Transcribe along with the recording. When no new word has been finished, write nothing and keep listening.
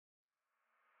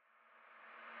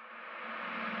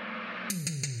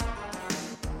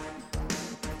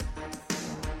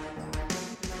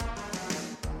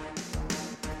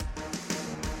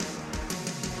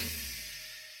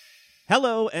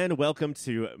Hello and welcome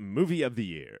to Movie of the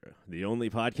Year, the only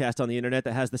podcast on the internet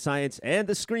that has the science and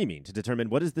the screaming to determine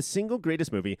what is the single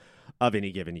greatest movie of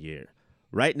any given year.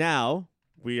 Right now,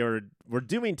 we're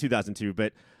doing 2002,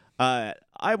 but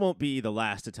I won't be the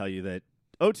last to tell you that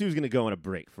O2 is going to go on a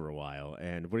break for a while,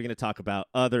 and we're going to talk about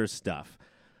other stuff,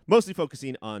 mostly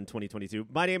focusing on 2022.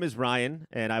 My name is Ryan,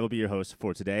 and I will be your host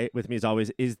for today. With me, as always,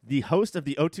 is the host of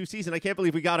the O2 season. I can't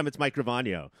believe we got him. It's Mike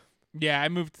Gravano. Yeah, I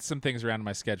moved some things around in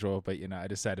my schedule, but, I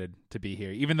decided to be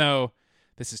here. Even though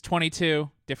this is 22,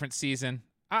 different season,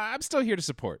 I'm still here to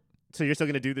support. So you're still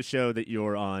going to do the show that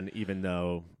you're on, even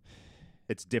though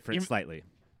it's different slightly?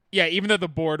 Yeah, even though the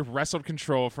board wrestled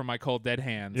control from my cold, dead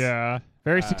hands. Yeah,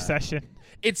 very Succession.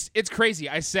 It's crazy.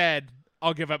 I said,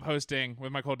 I'll give up hosting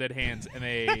with my cold, dead hands, and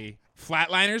they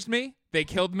flatliners me. They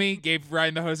killed me, gave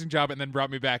Ryan the hosting job, and then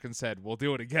brought me back and said, we'll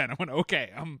do it again. I went,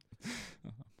 okay,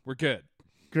 we're good.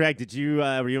 Greg,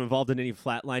 were you involved in any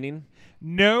flatlining?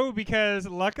 No, because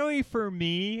luckily for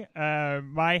me,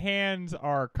 my hands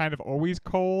are kind of always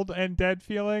cold and dead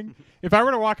feeling. If I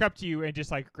were to walk up to you and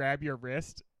just grab your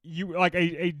wrist, you like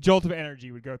a jolt of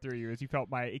energy would go through you as you felt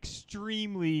my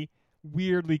extremely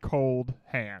weirdly cold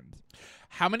hands.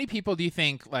 How many people do you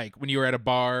think, when you were at a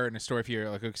bar in a store, if you're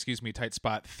like, excuse me, tight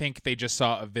spot, think they just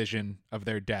saw a vision of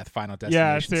their death, Final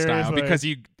Destination style, because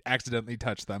you accidentally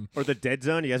touched them? Or The Dead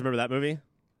Zone? You guys remember that movie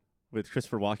with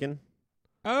Christopher Walken?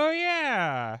 Oh,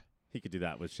 yeah. He could do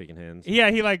that with shaking hands.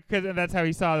 Yeah, cause that's how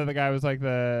he saw that the guy was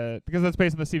because that's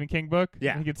based on the Stephen King book.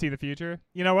 Yeah. He could see the future.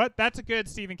 You know what? That's a good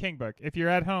Stephen King book. If you're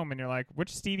at home and you're like,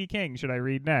 which Stevie King should I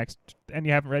read next? And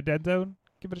you haven't read Dead Zone,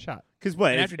 give it a shot. Because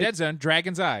what? And after Dead Zone,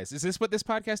 Dragon's Eyes. Is this what this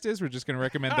podcast is? We're just going to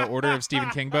recommend the order of Stephen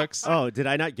King books? Oh, did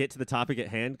I not get to the topic at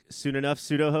hand soon enough,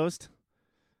 pseudo-host?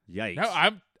 Yikes.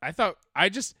 No,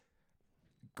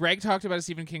 Greg talked about a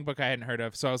Stephen King book I hadn't heard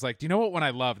of, so I was like, do you know what one I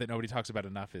love that nobody talks about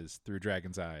enough is Through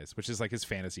Dragon's Eyes, which is his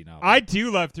fantasy novel. I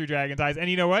do love Through Dragon's Eyes, and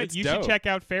you know what? It's you dope. should check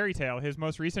out Fairy Tale. His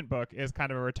most recent book is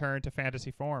kind of a return to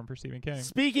fantasy form for Stephen King.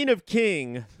 Speaking of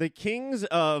King, the kings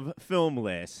of film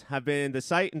lists have been the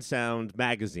Sight and Sound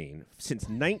magazine since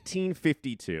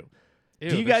 1952. Ew,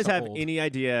 Do you they're guys so have old. any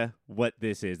idea what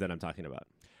this is that I'm talking about?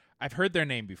 I've heard their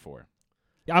name before.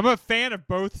 I'm a fan of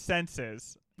both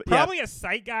senses. But yeah. Probably a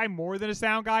sight guy more than a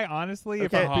sound guy, honestly.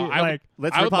 Okay. If I'm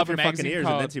Let's I rip would off love a your fucking magazine ears and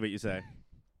then called- see what you say.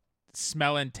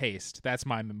 Smell and Taste. That's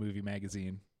my movie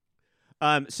magazine.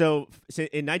 So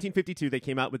in 1952, they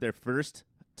came out with their first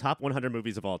top 100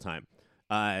 movies of all time.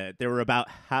 There were about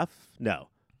a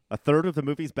third of the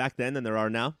movies back then than there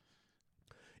are now.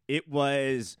 It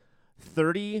was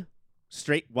 30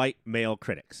 straight white male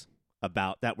critics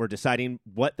that were deciding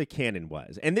what the canon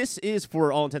was. And this is,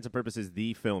 for all intents and purposes,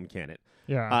 the film canon.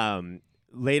 yeah.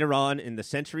 Later on in the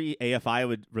century, AFI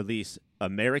would release a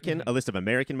list of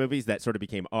American movies that sort of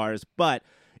became ours. But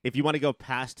if you want to go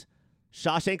past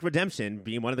Shawshank Redemption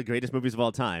being one of the greatest movies of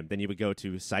all time, then you would go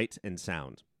to Sight and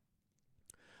Sound.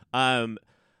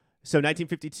 So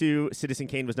 1952, Citizen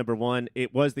Kane was number one.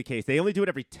 It was the case. They only do it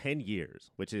every 10 years,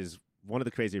 which is one of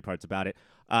the crazier parts about it.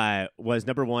 Was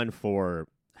number one for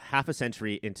half a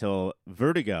century until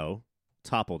Vertigo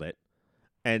toppled it.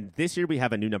 And this year we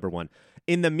have a new number one.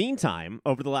 In the meantime,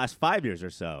 over the last 5 years or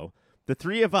so, the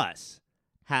three of us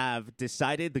have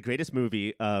decided the greatest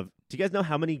movie of, do you guys know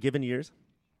how many given years?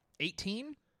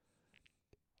 18?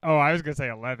 Oh, I was going to say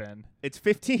 11. It's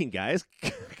 15, guys.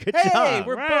 Good Hey, job.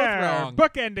 we're both Wow, wrong.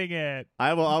 Bookending it.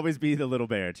 I will always be the little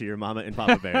bear to your mama and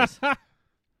papa bears.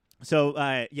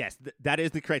 So, yes, that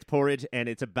is the correct porridge, and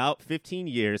it's about 15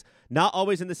 years, not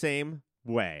always in the same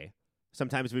way.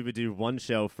 Sometimes we would do one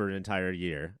show for an entire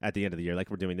year at the end of the year, like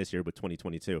we're doing this year with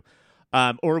 2022.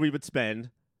 Or we would spend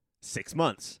 6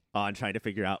 months on trying to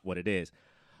figure out what it is.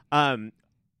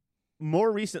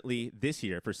 More recently, this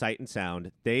year, for Sight and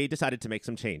Sound, they decided to make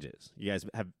some changes. You guys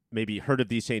have maybe heard of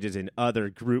these changes in other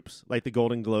groups, like the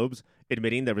Golden Globes,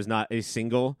 admitting there was not a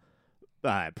single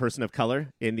person of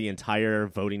color in the entire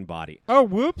voting body. Oh,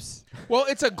 whoops. Well,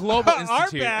 it's a global Our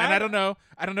institute, bad. and I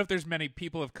don't know if there's many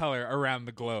people of color around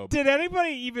the globe. Did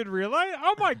anybody even realize?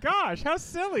 Oh, my gosh. How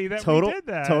silly that Total, we did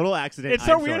that. total accident. It's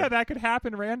so I'm weird sorry. how that could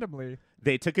happen randomly.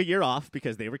 They took a year off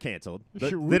because they were canceled.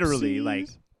 Whoopsies. Literally,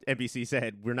 NBC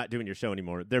said, we're not doing your show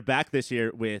anymore. They're back this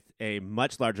year with a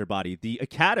much larger body. The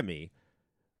Academy,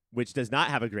 which does not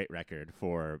have a great record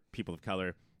for people of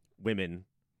color, women,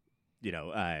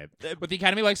 What the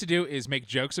Academy likes to do is make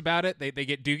jokes about it. They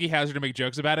get Doogie Howser to make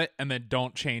jokes about it, and then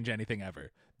don't change anything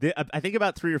ever. I think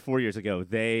about 3 or 4 years ago,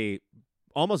 they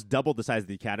almost doubled the size of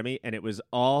the Academy, and it was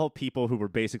all people who were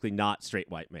basically not straight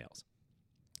white males.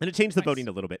 And it changed the Nice. voting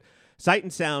a little bit. Sight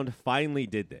and Sound finally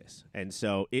did this, and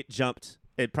so it jumped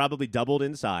it probably doubled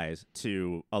in size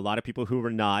to a lot of people who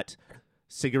were not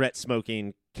cigarette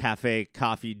smoking,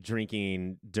 coffee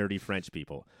drinking, dirty French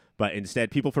people, but instead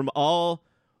people from all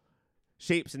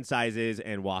shapes and sizes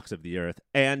and walks of the earth.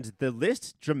 And the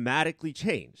list dramatically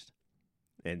changed.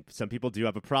 And some people do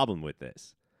have a problem with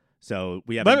this. So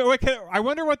we have. I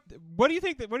wonder what do you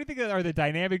think that are the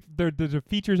dynamic the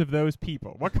features of those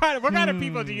people? What kind of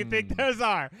people do you think those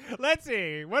are? Let's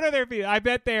see. What are their features? I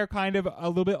bet they are kind of a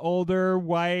little bit older,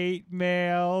 white,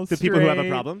 male. The people who have a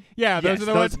problem. Yeah, those Yes, are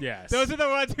the ones. Yes. Those are the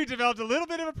ones who developed a little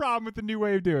bit of a problem with the new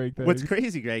way of doing things. What's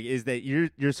crazy, Greg, is that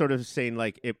you're sort of saying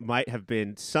like it might have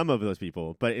been some of those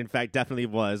people, but in fact definitely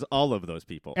was all of those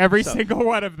people. Every So- single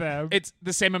one of them. It's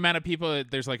the same amount of people.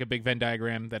 There's like a big Venn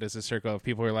diagram that is a circle of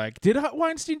people who are like, did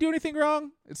Weinstein do anything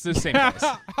wrong? It's the same place.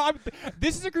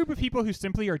 This is a group of people who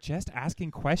simply are just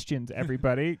asking questions,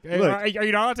 everybody. Look. Are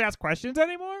you not allowed to ask questions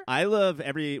anymore? I love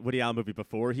every Woody Allen movie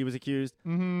before he was accused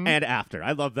Mm-hmm. and after.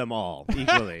 I love them all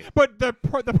equally. But the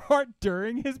part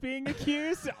during his being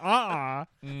accused?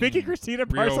 Vicky Cristina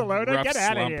Real Barcelona? rough Get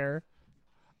out of slump. here.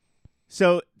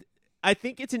 So I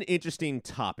think it's an interesting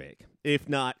topic, if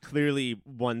not clearly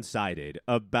one-sided,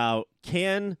 about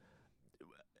can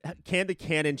the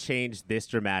canon change this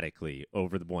dramatically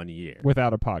over the 1 year?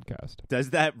 Without a podcast.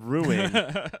 Does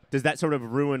that sort of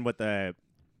ruin what the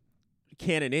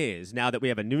canon is now that we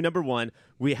have a new number one?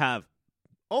 We have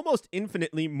almost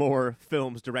infinitely more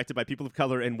films directed by people of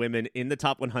color and women in the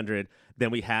top 100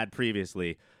 than we had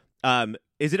previously.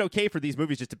 Is it okay for these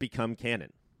movies just to become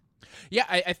canon? Yeah,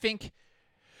 I think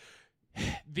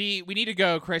we need to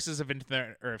go Crisis of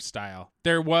Infinite Earth style.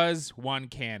 There was one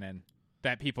canon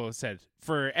that people have said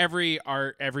for every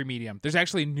art, every medium. There's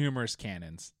actually numerous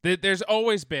canons. There's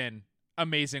always been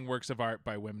amazing works of art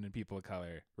by women and people of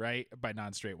color, right? By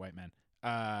non-straight white men.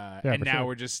 And now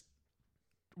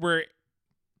we're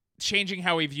changing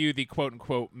how we view the quote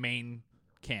unquote main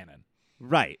canon.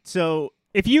 Right. So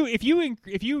If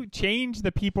you change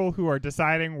the people who are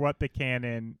deciding what the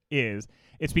canon is,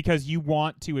 it's because you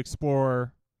want to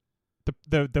explore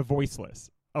the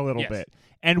voiceless a little Yes. bit.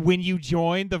 And when you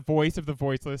join the voice of the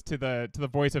voiceless to the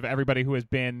voice of everybody who has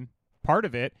been part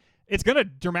of it, it's going to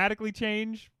dramatically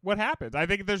change what happens. I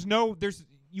think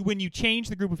when you change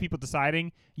the group of people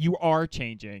deciding, you are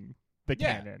changing the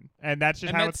Yeah. canon, and that's just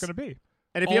And how that's it's going to be.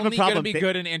 and if you have a Only problem, gonna be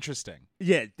good and interesting.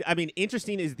 yeah, I mean,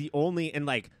 interesting is the only, and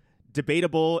like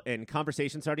debatable and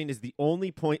conversation starting is the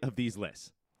only point of these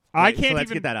lists. I Right? So can't let's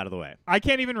even get that out of the way. I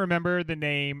can't even remember the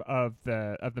name of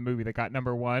the movie that got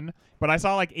number one, but I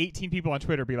saw like 18 people on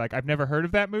Twitter be like, "I've never heard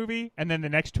of that movie," and then the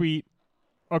next tweet,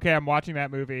 "Okay, I'm watching that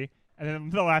movie," and then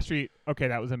the last tweet, "Okay,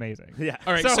 that was amazing." Yeah.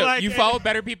 All right, So, so like, you follow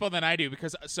better people than I do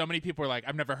because so many people are like,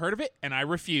 I've never heard of it, and I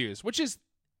refuse, which is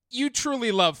you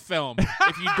truly love film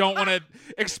if you don't want to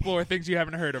explore things you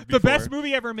haven't heard of before. The best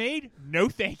movie ever made? No,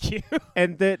 thank you.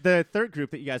 And the third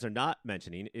group that you guys are not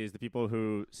mentioning is the people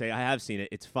who say, I have seen it,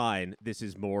 it's fine, this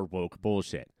is more woke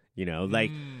bullshit. You know,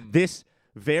 like this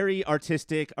very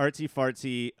artistic,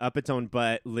 artsy-fartsy, up its own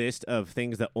butt list of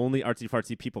things that only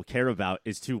artsy-fartsy people care about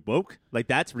is too woke. Like,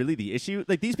 that's really the issue.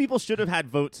 Like, these people should have had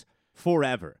votes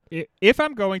forever. If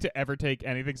I'm going to ever take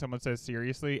anything someone says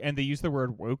seriously and they use the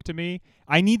word woke to me,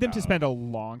 I need them to spend a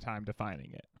long time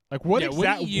defining it. Like what Yeah,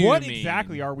 what do you what mean?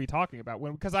 exactly are we talking about?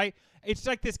 Because it's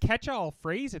like this catch-all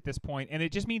phrase at this point, and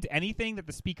it just means anything that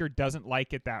the speaker doesn't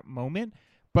like at that moment.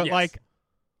 But Yes. like,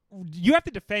 you have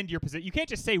to defend your position. You can't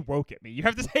just say woke at me. You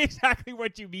have to say exactly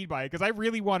what you mean by it, because I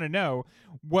really want to know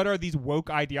what are these woke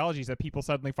ideologies that people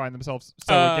suddenly find themselves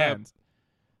so against.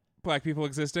 Black people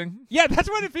existing. Yeah, that's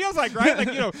what it feels like, right? Like,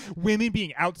 you know, women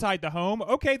being outside the home.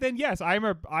 Okay, then yes, I'm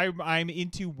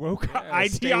into woke Yeah,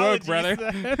 stay woke, ideologies.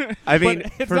 brother. I mean,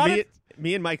 But it's for not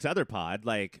me and Mike's other pod,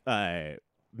 like,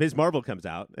 Ms. Marvel comes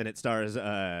out and it stars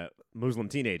a Muslim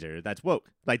teenager that's woke.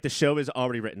 Like, the show is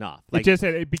already written off. Like, because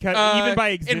even by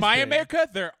existing. in my America,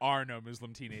 there are no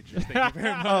Muslim teenagers. Thank you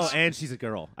very much. oh, and she's a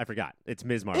girl. I forgot. It's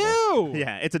Ms. Marvel. Ew.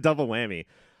 Yeah, it's a double whammy.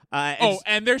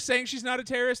 And they're saying she's not a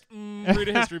terrorist? Read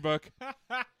a history book.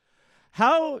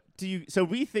 How do you? So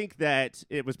we think that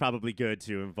it was probably good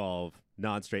to involve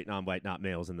non-straight, non-white, not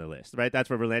males in the list, right? That's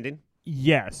where we're landing.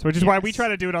 Yes, which is why we Yes. try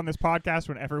to do it on this podcast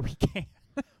whenever we can.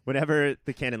 Whenever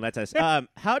the canon lets us.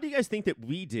 How do you guys think that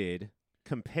we did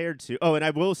compared to? Oh, and I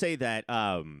will say that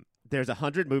there's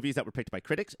 100 movies that were picked by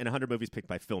critics and 100 movies picked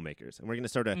by filmmakers, and we're going to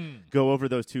sort of go over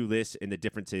those two lists and the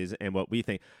differences and what we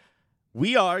think.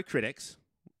 We are critics.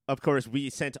 Of course, we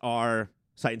sent our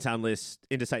Sight and Sound lists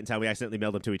into Sight and Sound. We accidentally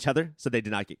mailed them to each other, so they did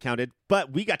not get counted.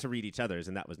 But we got to read each other's,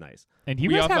 and that was nice. And you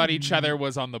we guys all have thought each other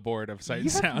was on the board of Sight you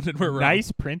and have Sound, and we're wrong.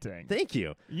 nice printing. Thank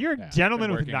you. You're Yeah, a gentleman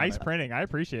been with working on nice it. printing. I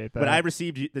appreciate that. When I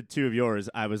received the two of yours,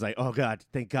 I was like, oh, God,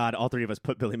 thank God all three of us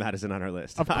put Billy Madison on our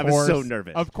list. Of I course, was so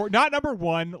nervous. Of course, not number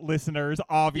one, listeners.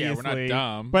 Obviously, Yeah, we're not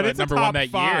dumb, but but it's number a top one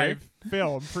that year. 5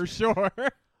 film for sure.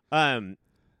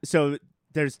 So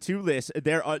there's two lists.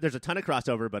 There's a ton of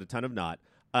crossover, but a ton of not.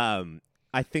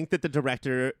 I think that the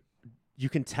director, you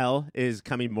can tell, is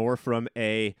coming more from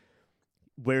a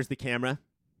where's the camera,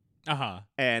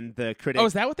 and the critic. Oh,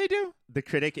 is that what they do? The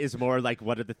critic is more like,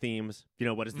 what are the themes?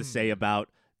 What does this say about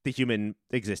the human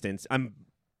existence? I'm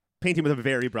painting with a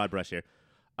very broad brush here.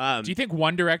 Do you think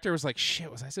one director was like,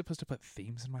 shit, was I supposed to put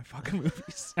themes in my fucking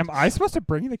movies? Am I supposed to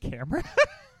bring the camera?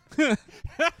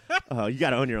 Oh, you got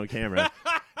to own your own camera.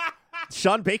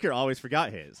 Sean Baker always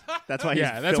forgot his. That's why.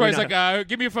 That's why he's like,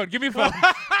 give me a phone. Give me a phone.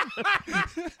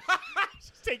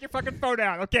 Just take your fucking phone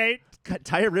out, okay?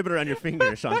 Tie a ribbon around your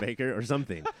finger, Sean Baker, or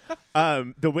something.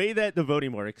 The way that the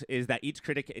voting works is that each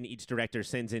critic and each director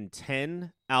sends in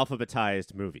 10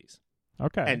 alphabetized movies.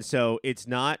 Okay. And so it's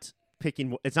not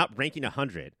ranking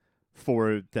 100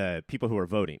 for the people who are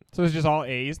voting. So it's just all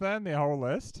A's then, the whole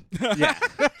list? Yeah.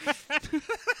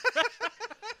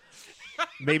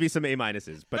 Maybe some A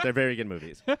minuses, but they're very good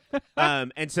movies.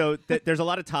 And so there's a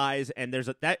lot of ties, and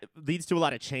that leads to a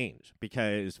lot of change,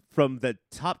 because from the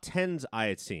top 10s I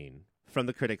had seen from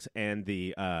the critics and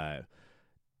the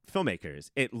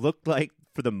filmmakers, it looked like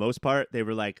for the most part they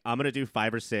were like, I'm going to do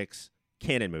 5 or 6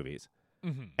 canon movies,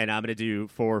 and I'm going to do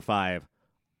 4 or 5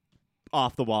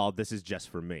 off the wall. This is just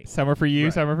for me. Some are for you,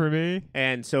 Right. some are for me.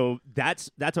 And so that's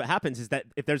what happens, is that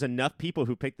if there's enough people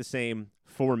who pick the same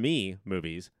for me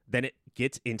movies, then it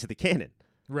gets into the canon.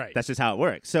 Right. That's just how it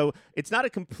works. So it's not a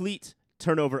complete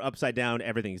turnover upside down.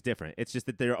 Everything's different. It's just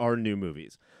that there are new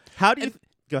movies. How do you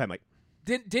go ahead, Mike?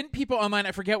 Didn't people online,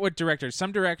 I forget what director,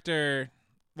 some director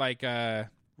like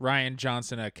Ryan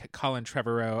Johnson, Colin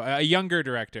Trevorrow, a younger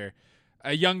director,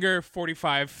 a younger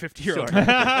 45, 50-year-old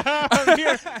Sure.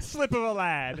 Here, slip of a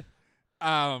lad.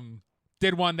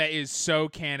 did one that is so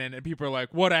canon, and people are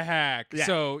like, what a hack. Yeah.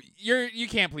 So you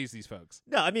can't please these folks.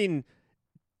 No, I mean,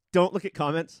 don't look at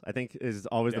comments, I think is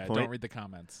always the Yeah, point. don't read the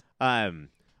comments.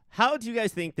 How do you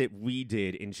guys think that we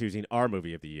did in choosing our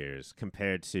movie of the years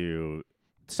compared to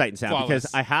Sight and Sound? Flawless.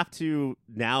 Because I have to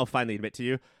now finally admit to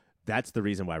you, that's the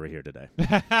reason why we're here today.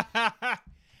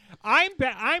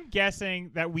 I'm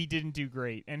guessing that we didn't do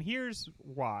great, and here's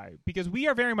why. Because we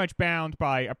are very much bound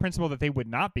by a principle that they would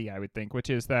not be, I would think, which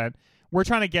is that we're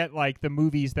trying to get like the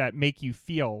movies that make you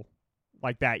feel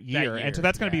like that year. And so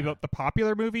that's going to be the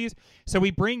popular movies. So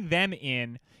we bring them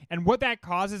in, and what that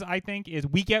causes, I think, is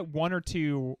we get 1 or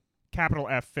 2 capital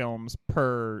F films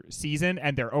per season,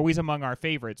 and they're always among our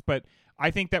favorites. But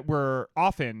I think that we're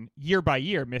often, year by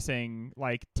year, missing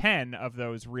like 10 of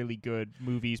those really good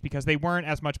movies because they weren't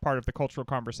as much part of the cultural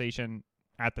conversation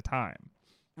at the time.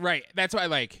 Right. That's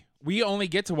why, we only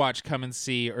get to watch Come and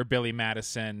See or Billy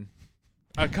Madison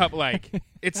a couple,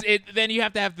 then you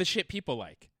have to have the shit people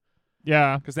like.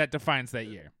 Yeah. Because that defines that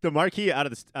year. The marquee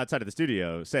outside of the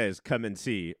studio says, "Come and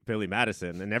see Billy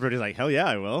Madison," and everybody's like, "Hell yeah,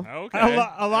 I will." Okay.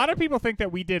 A lot of people think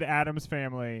that we did Addams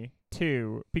Family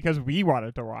too because we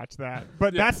wanted to watch that,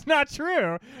 but that's not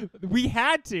true. We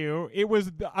had to. It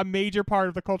was a major part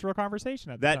of the cultural conversation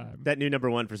at the time. That new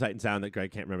number 1 for Sight and Sound that Greg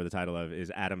can't remember the title of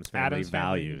is Addams Family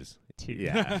Values. Too.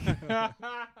 Yeah.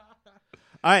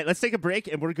 All right, let's take a break,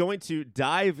 and we're going to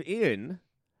dive in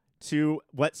to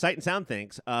what Sight and Sound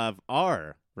thinks of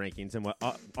our rankings and what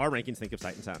our rankings think of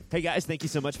Sight and Sound. Hey guys, thank you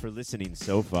so much for listening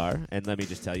so far. And let me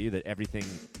just tell you that everything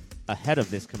ahead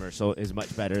of this commercial is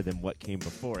much better than what came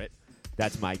before it.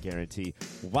 That's my guarantee.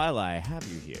 While I have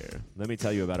you here, let me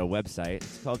tell you about a website.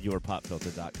 It's called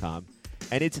yourpopfilter.com.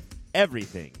 And it's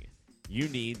everything you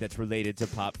need that's related to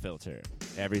Pop Filter.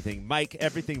 Everything Mike,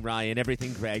 everything Ryan,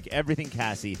 everything Greg, everything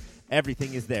Cassie,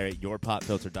 everything is there at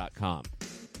yourpopfilter.com.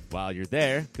 While you're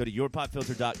there, go to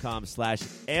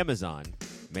yourpopfilter.com/Amazon.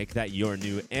 Make that your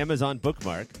new Amazon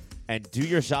bookmark and do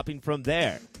your shopping from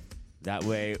there. That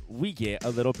way, we get a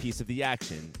little piece of the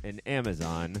action and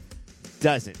Amazon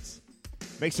doesn't.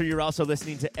 Make sure you're also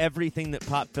listening to everything that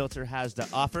Pop Filter has to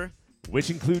offer, which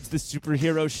includes the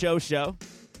Superhero Show,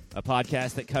 a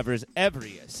podcast that covers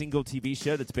every single TV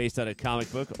show that's based on a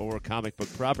comic book or comic book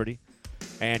property,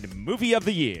 and Movie of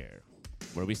the Year,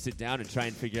 where we sit down and try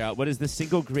and figure out what is the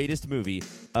single greatest movie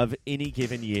of any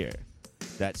given year.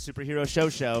 That's Superhero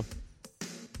Show,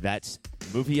 that's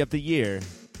Movie of the Year,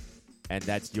 and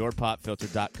that's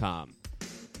yourpopfilter.com.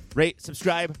 Rate,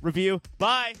 subscribe, review.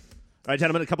 Bye! All right,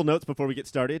 gentlemen, a couple notes before we get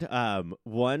started.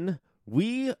 One,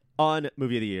 we on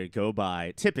Movie of the Year go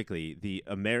by typically the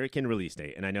American release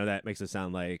date. And I know that makes us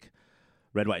sound like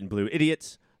red, white, and blue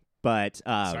idiots, but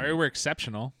Sorry, we're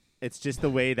exceptional. it's just the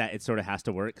way that it sort of has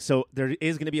to work. So there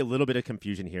is going to be a little bit of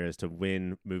confusion here as to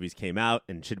when movies came out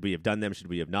and should we have done them, should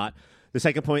we have not. The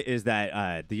second point is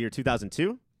that the year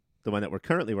 2002, the one that we're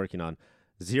currently working on,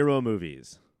 0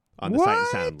 movies on the Sight and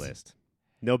Sound list.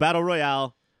 No Battle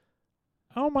Royale,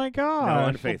 Oh my no god.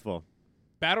 Unfaithful.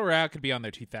 Battle Royale could be on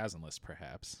their 2000 list,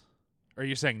 perhaps. Or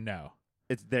you're saying no?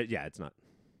 It's there. Yeah, it's not.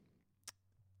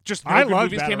 Just no I good love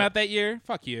movies Battle came out that year?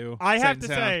 Fuck you. I Sight have and to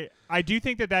Sound. say, I do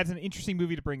think that that's an interesting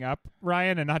movie to bring up,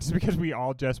 Ryan, and not just because we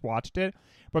all just watched it,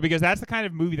 but because that's the kind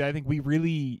of movie that I think we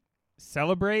really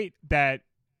celebrate that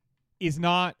is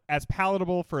not as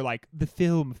palatable for like the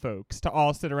film folks to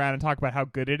all sit around and talk about how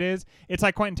good it is. It's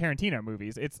like Quentin Tarantino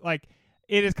movies. It's like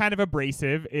it is kind of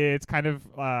abrasive. It's kind of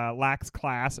lacks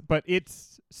class, but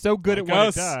it's so good Like at what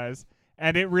us. it does.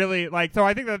 And it really like so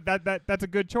I think that's a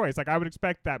good choice. Like I would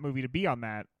expect that movie to be on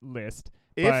that list.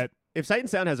 But If Sight and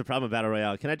Sound has a problem with Battle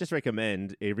Royale, can I just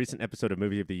recommend a recent episode of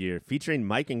Movie of the Year featuring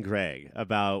Mike and Greg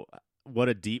about what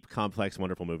a deep, complex,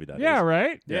 wonderful movie that is. yeah,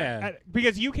 right? Yeah.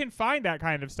 Because you can find that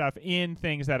kind of stuff in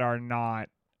things that are not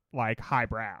like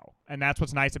highbrow. And that's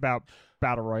what's nice about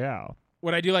Battle Royale.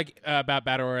 What I do like about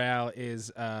Battle Royale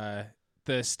is the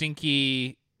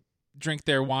stinky drink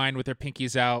their wine with their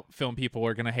pinkies out film people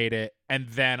are going to hate it. And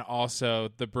then also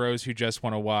the bros who just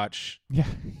want to watch Yeah.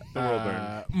 The World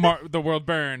Burn. The World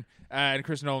Burn and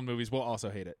Chris Nolan movies will also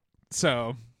hate it.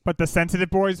 So But the sensitive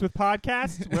boys with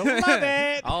podcasts will love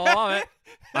it. I'll love it.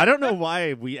 I don't know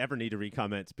why we ever need to read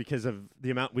comments because of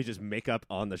the amount we just make up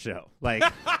on the show. Like,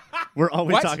 we're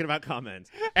always What? talking about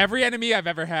comments. Every enemy I've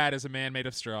ever had is a man made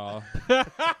of straw.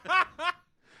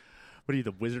 What are you,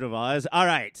 the Wizard of Oz? All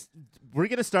right. We're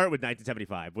going to start with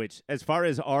 1975, which, as far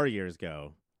as our years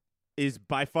go, is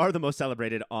by far the most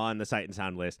celebrated on the Sight and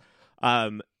Sound list.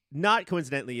 Not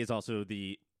coincidentally, is also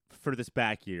the furthest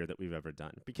back year that we've ever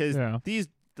done because Yeah. these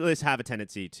lists have a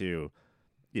tendency to,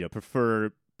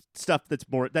 prefer stuff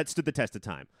that stood the test of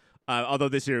time. Although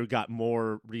this year got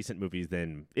more recent movies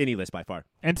than any list by far.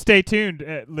 And stay tuned,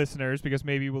 listeners, because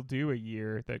maybe we'll do a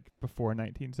year that before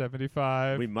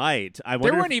 1975. We might. I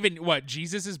There wonder. weren't even,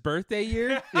 Jesus' birthday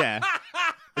year? Yeah.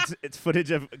 It's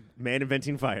footage of man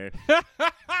inventing fire.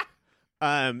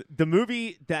 The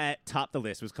movie that topped the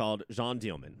list was called Jean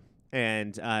Dielman.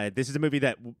 And this is a movie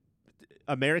that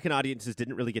American audiences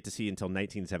didn't really get to see until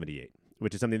 1978,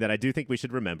 which is something that I do think we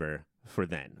should remember for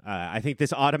then. I think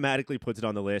this automatically puts it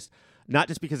on the list, not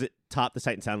just because it topped the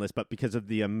Sight and Sound list, but because of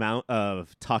the amount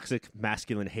of toxic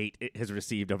masculine hate it has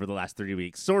received over the last 3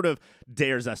 weeks. Sort of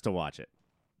dares us to watch it.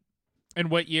 And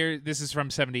what year? This is from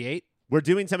 78? We're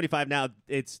doing 75 now.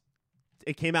 It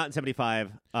came out in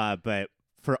 75, but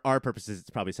for our purposes, it's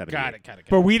probably 78. Got it.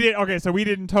 But we did so we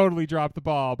didn't totally drop the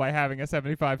ball by having a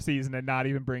 75 season and not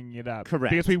even bringing it up. Correct.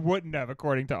 Because we wouldn't have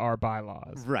according to our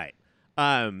bylaws. Right.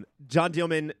 John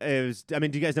Dielman is. I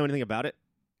mean, do you guys know anything about it?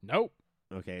 Nope.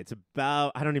 Okay, it's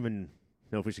about. I don't even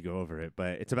know if we should go over it,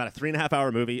 but it's about a 3.5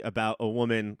 hour movie about a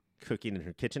woman cooking in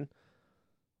her kitchen.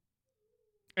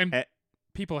 And Eh.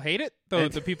 people hate it?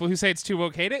 The people who say it's too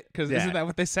woke hate it? Because Yeah. isn't that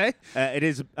what they say? It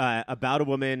is about a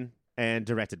woman and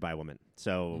directed by a woman.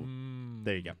 So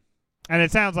there you go. And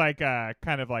it sounds like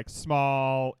kind of like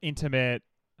small, intimate,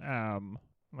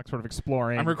 like sort of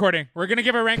exploring I'm recording. We're going to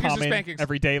give our rankings or common spankings.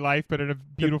 everyday life, but in a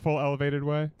beautiful, elevated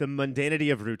way. The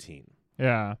mundanity of routine.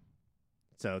 Yeah.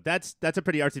 So that's a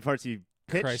pretty artsy fartsy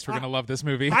pitch. Christ, we're going to love this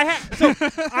movie. I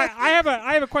have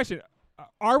a question.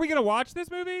 Are we gonna watch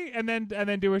this movie and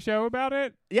then do a show about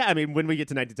it? Yeah, I mean, when we get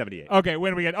to 1978. Okay,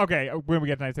 when we get to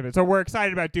 1978. So we're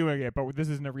excited about doing it, but this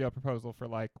isn't a real proposal for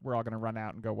like we're all gonna run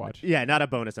out and go watch. Yeah, not a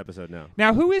bonus episode, no.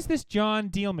 Now, who is this John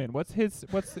Dielman? What's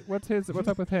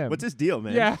up with him? What's his deal,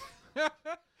 man? Yeah,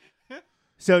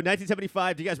 So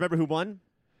 1975, do you guys remember who won?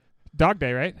 Dog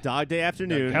Day, right? Dog Day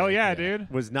Afternoon Hell yeah, dude.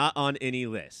 was not on any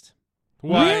list.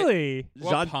 What? Really?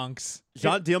 What punks?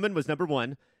 John Dielman was number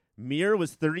 1. Mir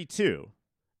was 32.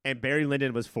 And Barry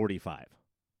Lyndon was 45.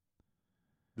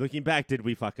 Looking back, did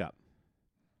we fuck up?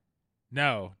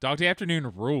 No. Dog Day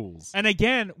Afternoon rules. And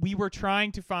again, we were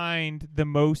trying to find the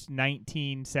most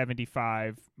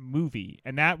 1975 movie,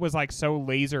 and that was like so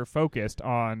laser focused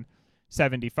on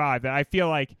 75 that I feel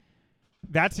like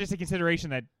that's just a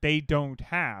consideration that they don't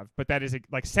have, but that is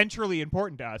like centrally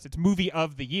important to us. It's movie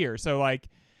of the year, so like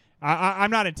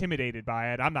I'm not intimidated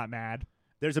by it. I'm not mad.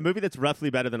 There's a movie that's roughly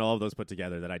better than all of those put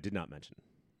together that I did not mention.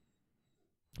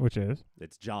 Which is?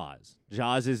 It's Jaws.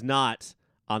 Jaws is not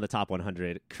on the top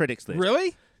 100 critics list.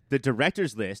 Really? The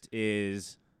director's list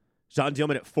is John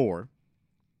Dillman at 4,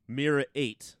 Mir at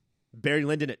 8, Barry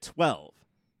Lyndon at 12.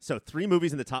 So 3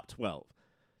 movies in the top 12.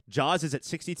 Jaws is at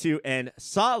 62, and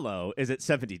Solo is at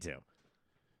 72.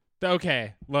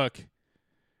 Okay, look.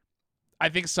 I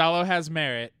think Solo has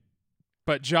merit,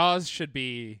 but Jaws should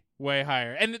be way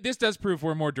higher. And this does prove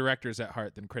we're more directors at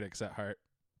heart than critics at heart.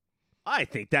 I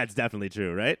think that's definitely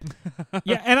true, right?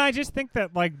 Yeah, and I just think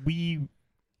that like we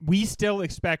still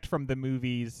expect from the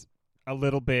movies a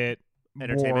little bit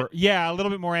Entertainment. more, a little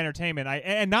bit more entertainment.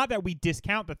 And not that we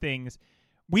discount the things,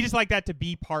 we just like that to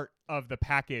be part of the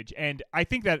package. And I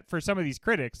think that for some of these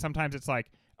critics, sometimes it's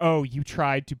like, oh, you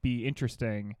tried to be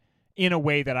interesting in a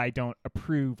way that I don't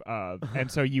approve of,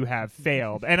 and so you have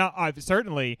failed. And I've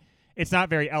certainly, it's not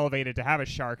very elevated to have a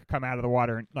shark come out of the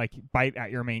water and like bite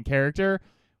at your main character.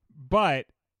 But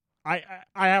I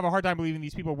have a hard time believing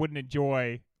these people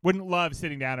wouldn't love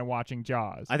sitting down and watching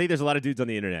Jaws. I think there's a lot of dudes on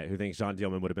the internet who think John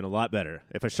Dillman would have been a lot better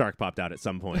if a shark popped out at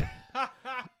some point.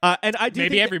 And I do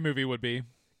Maybe think every movie would be.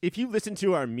 if you listen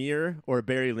to our Mir or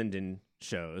Barry Lyndon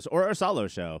shows or our Solo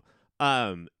show,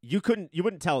 you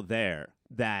wouldn't tell there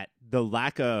that the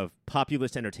lack of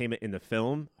populist entertainment in the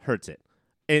film hurts it.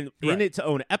 And in its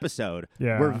own episode,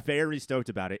 we're very stoked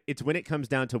about it. It's when it comes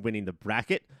down to winning the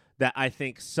bracket that I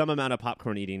think some amount of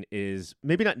popcorn eating is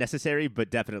maybe not necessary, but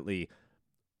definitely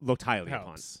looked highly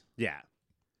upon. Yeah.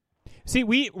 See,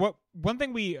 one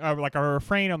thing we like our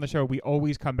refrain on the show we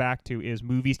always come back to is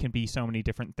movies can be so many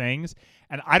different things.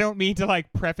 And I don't mean to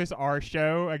like preface our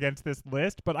show against this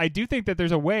list, but I do think that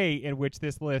there's a way in which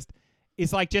this list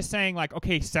is like just saying like,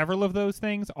 okay, several of those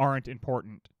things aren't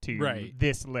important to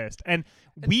this list. And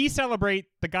we celebrate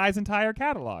the guy's entire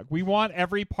catalog. We want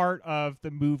every part of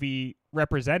the movie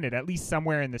represented, at least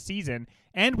somewhere in the season.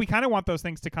 And we kind of want those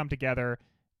things to come together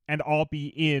and all be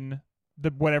in the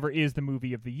whatever is the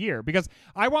movie of the year. Because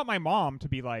I want my mom to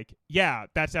be like, yeah,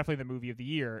 that's definitely the movie of the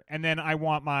year. And then I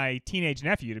want my teenage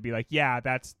nephew to be like, yeah,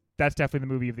 that's definitely the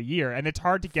movie of the year. And it's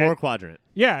hard to get 4-quadrant.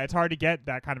 Yeah, it's hard to get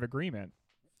that kind of agreement.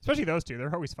 Especially those two.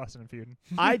 They're always fussing and feuding.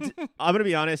 I'm going to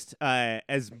be honest,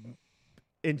 as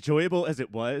enjoyable as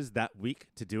it was that week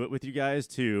to do it with you guys,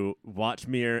 to watch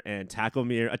Mir and tackle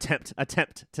Mir,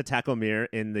 attempt to tackle Mir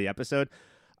in the episode,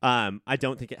 I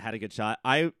don't think it had a good shot.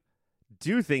 I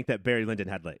do think that Barry Lyndon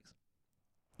had legs.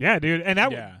 Yeah, dude. And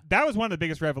that was one of the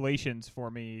biggest revelations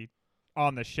for me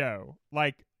on the show.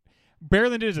 Like, Barry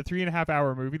Lyndon is a 3.5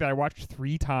 hour movie that I watched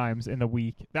 3 times in the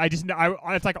week.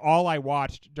 It's like all I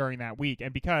watched during that week.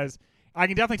 And because I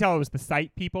can definitely tell it was the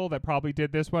sight people that probably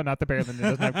did this one. Not that Barry Lyndon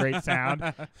doesn't have great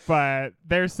sound, but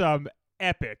there's some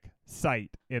epic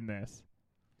sight in this.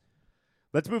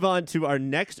 Let's move on to our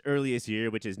next earliest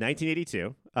year, which is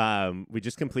 1982. We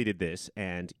just completed this,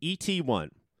 and E.T.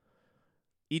 won.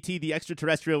 E.T. the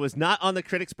Extraterrestrial was not on the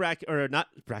critics bracket, or not.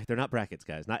 They're not brackets,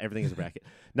 guys. Not everything is a bracket.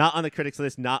 Not on the critics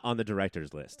list. Not on the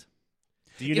directors list.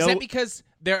 Do you know? Is that because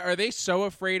are they so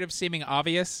afraid of seeming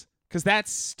obvious? Because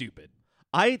that's stupid.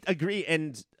 I agree,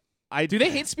 and do they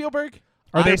hate Spielberg?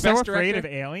 Are they so afraid of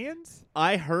aliens?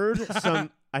 I heard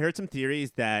some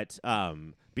theories that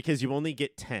because you only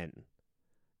get 10,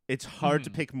 it's hard to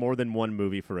pick more than one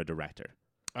movie for a director.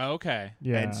 Okay.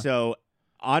 Yeah. And so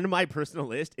on my personal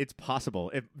list, it's possible,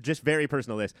 just very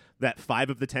personal list, that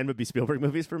 5 of the 10 would be Spielberg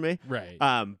movies for me. Right.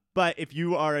 But if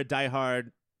you are a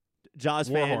diehard Jaws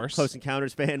fan, Close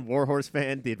Encounters fan, Warhorse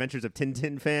fan, The Adventures of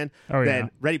Tintin fan,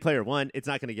 then Ready Player One, it's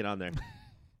not going to get on there.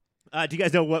 Do you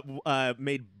guys know what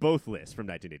made both lists from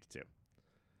 1982?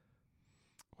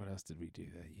 What else did we do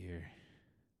that year?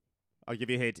 I'll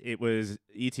give you a hint. It was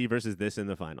E.T. versus this in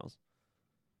the finals.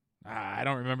 I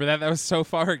don't remember that. That was so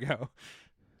far ago.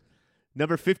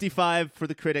 Number 55 for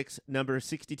the critics, number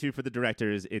 62 for the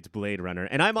directors. It's Blade Runner,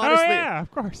 and I'm honestly,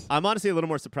 of course. I'm honestly a little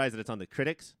more surprised that it's on the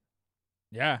critics,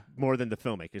 more than the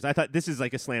filmmakers. I thought this is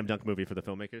like a slam dunk movie for the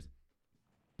filmmakers.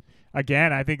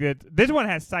 Again, I think that this one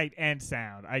has sight and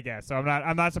sound, I guess. So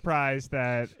I'm not surprised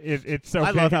that it's so.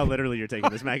 I love how literally you're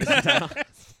taking this magazine title.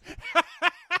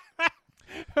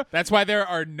 That's why there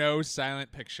are no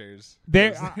silent pictures.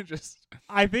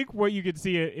 I think what you can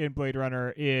see in Blade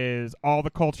Runner is all the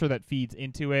culture that feeds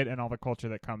into it and all the culture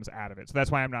that comes out of it. So that's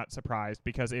why I'm not surprised,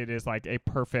 because it is like a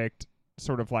perfect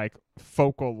sort of like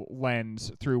focal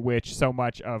lens through which so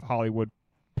much of Hollywood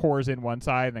pours in one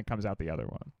side and then comes out the other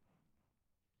one.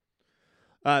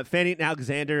 Fanny and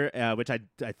Alexander, which I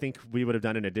think we would have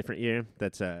done in a different year.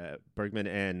 That's Bergman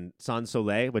and Sans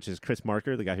Soleil, which is Chris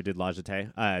Marker, the guy who did La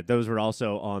Jetée. Those were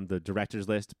also on the director's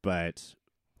list, but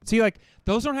see, like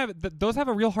those have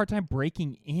a real hard time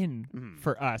breaking in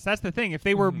for us. That's the thing. If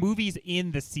they were movies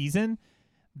in the season,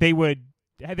 they would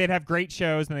they'd have great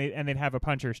shows and they'd have a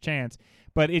puncher's chance.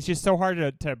 But it's just so hard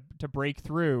to break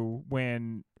through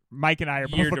when Mike and I are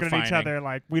both looking at each Year-defining. other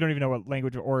like we don't even know what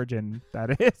language of origin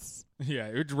that is.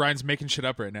 Yeah, Ryan's making shit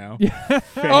up right now. Yeah. Oh,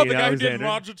 Fanny the guy who did Alexander.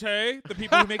 Rajate, the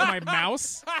people who make my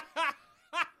mouse.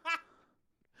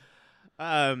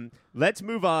 Let's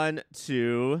move on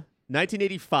to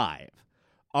 1985.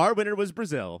 Our winner was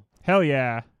Brazil, Hell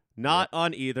yeah. not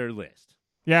on either list.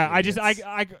 Yeah, Idiots.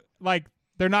 I like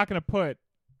they're not going to put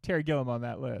Terry Gilliam on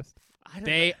that list.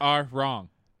 They are wrong.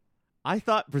 I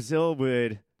thought Brazil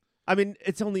would. I mean,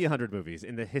 it's only 100 movies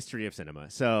in the history of cinema,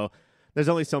 so there's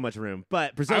only so much room.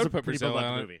 But Brazil's would a put pretty Brazil beloved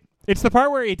on it. movie. It's the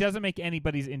part where it doesn't make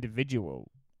anybody's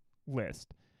individual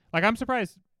list. Like I'm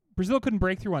surprised Brazil couldn't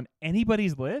break through on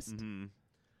anybody's list. Mhm.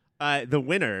 The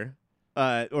winner,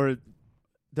 or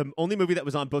the only movie that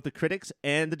was on both the critics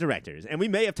and the directors, and we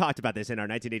may have talked about this in our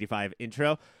 1985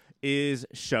 intro, is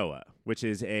Shoah, which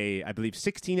is a, I believe,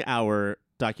 16-hour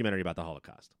documentary about the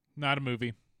Holocaust. Not a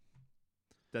movie.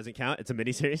 Doesn't count. It's a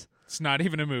miniseries. It's not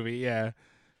even a movie. Yeah.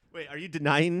 Wait, are you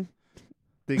denying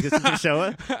the existence of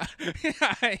Shoah? Yeah,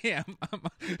 I am.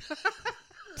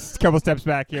 Just a couple steps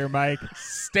back here, Mike.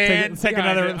 Stand. Take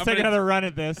behind another it. I'm take gonna another run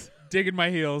at this. dig in my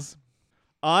heels.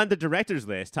 On the director's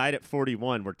list, tied at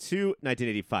 41, were two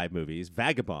 1985 movies: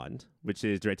 Vagabond, which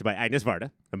is directed by Agnes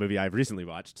Varda, a movie I've recently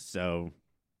watched, so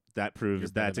that proves You're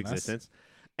better that's than us. existence.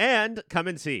 And Come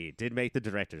and See did make the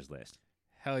director's list.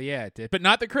 Hell yeah, it did. But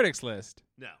not the critics list.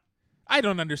 No. I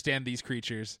don't understand these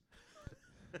creatures.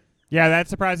 Yeah, that's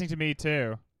surprising to me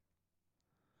too.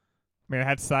 I mean, it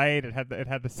had sight. It had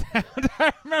the sound.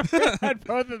 I remember it had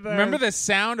both of those. Remember the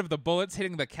sound of the bullets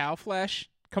hitting the cow flesh?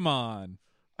 Come on.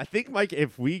 I think, Mike,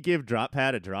 if we give Drop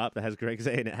Pad a drop that has Greg's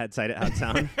A and it had Sight It Out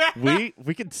Sound,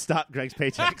 we could stop Greg's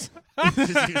paychecks.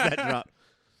 Just use that drop.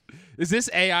 Is this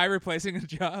AI replacing a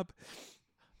job?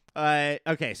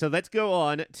 Okay, so let's go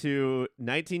on to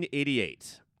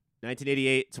 1988.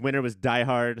 1988's winner was Die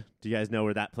Hard. Do you guys know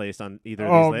where that placed on either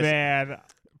of Oh these lists? man,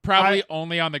 Probably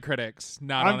only on the critics,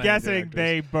 not on I'm any guessing directors.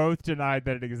 they both denied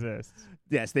that it exists.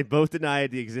 Yes, they both denied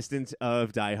the existence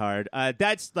of Die Hard.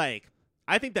 That's like,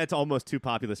 I think that's almost too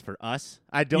populist for us.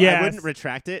 I Yes. wouldn't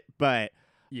retract it, but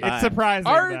Yeah. It's surprising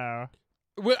our- though.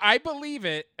 Well, I believe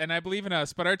it, and I believe in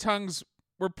us, but our tongues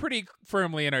were pretty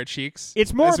firmly in our cheeks.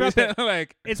 It's more As we- about the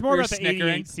like it's more we were about the snickering.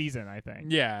 '88 season, I think.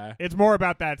 Yeah. It's more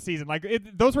about that season. Like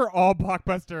those were all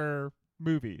blockbuster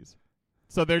movies,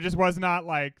 so there just was not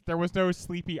like there was no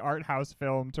sleepy art house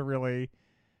film to really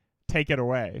take it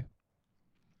away.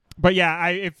 But yeah,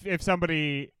 if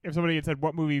somebody had said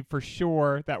what movie for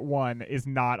sure that one is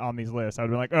not on these lists, I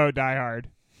would be like, oh, Die Hard.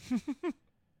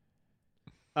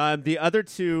 the other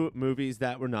two movies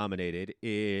that were nominated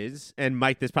is, and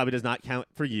Mike, this probably does not count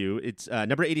for you. It's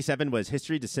number 87 was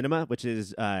History to Cinema, which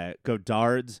is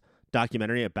Godard's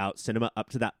documentary about cinema up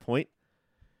to that point.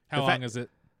 How The long fact- is it?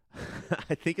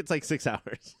 I think it's like 6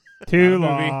 hours. Too Not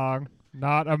a movie. long,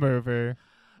 not a movie.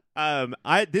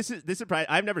 This surprise.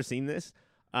 I've never seen this,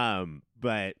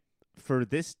 but for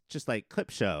this just like clip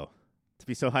show to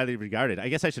be so highly regarded, I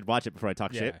guess I should watch it before I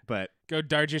talk shit. Yeah. But Go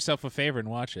dart yourself a favor and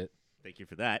watch it. thank you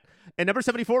for that. And number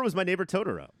 74 was My Neighbor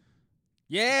Totoro,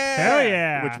 Yeah. Hell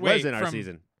yeah. which Wait, was in our from-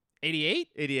 season 88?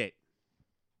 88.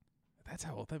 That's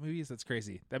how old that movie is. That's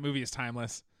crazy. That movie is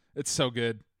timeless. It's so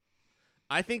good.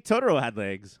 I think Totoro had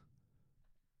legs.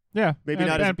 Yeah, Maybe and,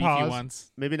 not as and Beefy pause.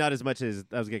 ones. Maybe not as much as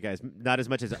that was good, guys. Not as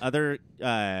much as other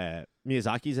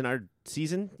Miyazaki's in our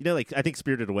season. You know, like I think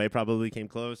Spirited Away probably came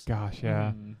close. Gosh,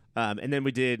 yeah. Mm. And then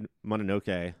we did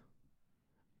Mononoke.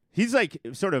 He's like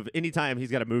sort of anytime he's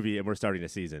got a movie and we're starting a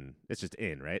season, it's just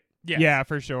in, right? Yes. Yeah,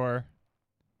 for sure.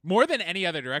 More than any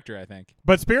other director, I think.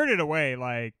 But Spirited Away,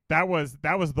 like that was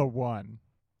the one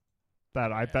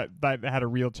that I Yeah. that had a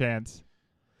real chance.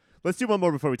 Let's do one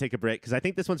more before we take a break because I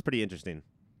think this one's pretty interesting.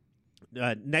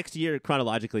 Next year,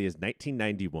 chronologically, is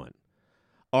 1991.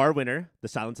 Our winner, The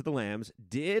Silence of the Lambs,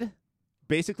 did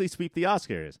basically sweep the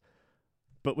Oscars,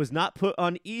 but was not put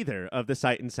on either of the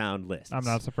Sight and Sound lists. I'm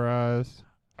not surprised.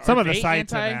 Are Some of the they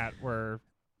sites anti- in that were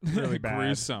really bad.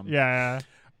 Gruesome. Yeah.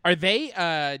 Are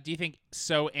they, do you think,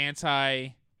 so anti...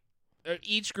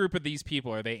 each group of these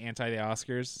people, are they anti the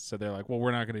Oscars? So they're like, well,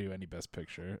 we're not going to do any Best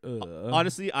Picture. Ugh.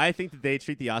 Honestly, I think that they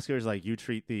treat the Oscars like you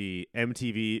treat the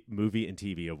MTV Movie and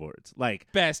TV Awards. Like,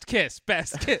 Best Kiss,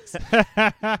 Best Kiss.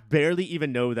 barely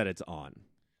even know that it's on.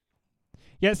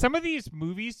 Yeah, some of these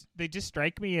movies they just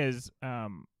strike me as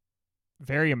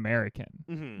very American.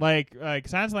 Mm-hmm. Like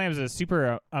Silence of the Lambs is a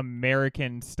super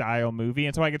American style movie,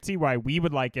 and so I could see why we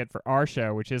would like it for our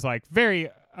show, which is like very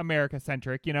America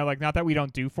centric. You know, like not that we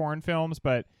don't do foreign films,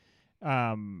 but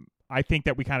I think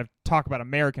that we kind of talk about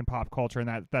American pop culture,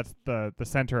 and that's the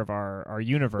center of our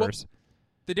universe.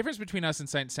 The difference between us and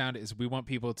Sight and Sound is we want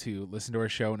people to listen to our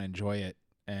show and enjoy it,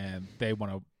 and they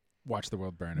want to watch the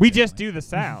world burn. We just do the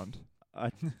sound.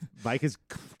 Mike is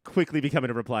quickly becoming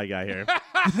a reply guy here.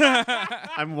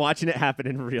 I'm watching it happen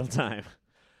in real time.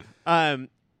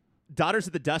 Daughters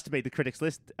of the Dust made the critics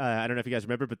list. I don't know if you guys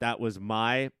remember, but that was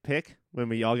my pick when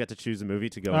we all got to choose a movie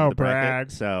to go into the bracket.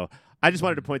 brag. So I just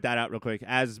wanted to point that out real quick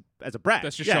as a brag.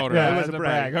 That's your yeah, shoulder. Yeah, Yeah, it was a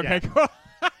brag. Okay, yeah. cool.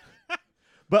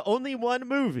 But only one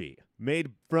movie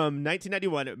made from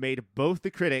 1991 made both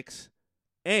the critics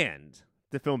and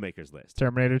the filmmakers list.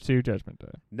 Terminator 2 Judgment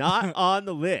Day. Not on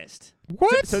the list.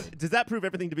 What? So does that prove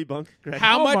everything to be bunk, Greg?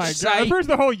 How Oh much my God. Sight First,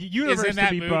 the whole is universe in that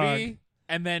to be movie? bugged.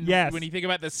 And then Yes. when you think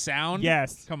about the sound,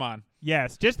 Yes. come on.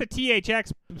 Yes. Just the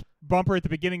THX bumper at the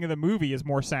beginning of the movie is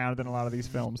more sound than a lot of these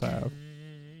films have.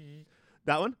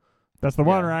 That one? That's the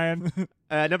one, Yeah. Ryan.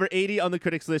 Number 80 on the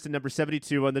critics list and number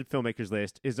 72 on the filmmakers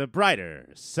list is A Brighter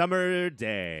Summer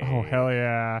Day. Oh, hell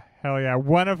yeah. Hell yeah.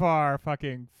 One of our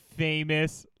fucking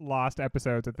famous lost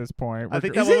episodes at this point. I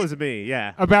think We're- that one was me,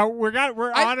 yeah.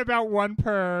 we're on about one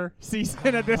per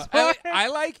season at this point. I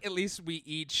like at least we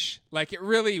each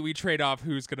we trade off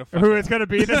who's gonna fuck Who up. it's going to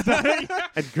be this time.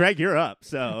 And Greg, you're up,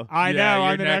 so. I Yeah, know.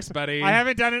 you're I'm the next, buddy. I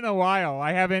haven't done it in a while.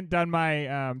 I haven't done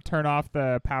my turn off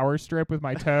the power strip with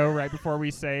my toe right before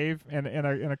we save in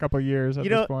a couple of years at You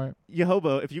this know- point.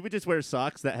 Yehobo, if you would just wear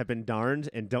socks that have been darned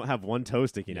and don't have one toe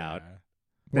sticking out,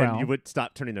 then Well, you would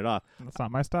stop turning it off. that's not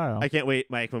my style. I can't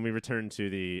wait, Mike, when we return to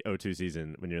the O2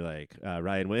 season, when you're like,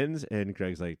 Ryan wins, and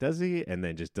Greg's like, does he? And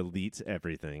then just deletes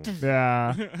everything.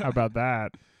 Yeah, how about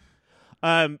that?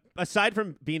 Aside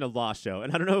from being a lost show,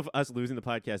 and I don't know if us losing the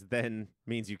podcast then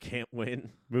means you can't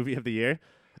win Movie of the Year.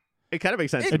 It kind of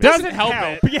makes sense. to It me. doesn't help.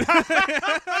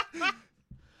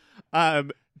 Yeah.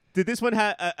 Did this one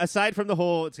have, aside from the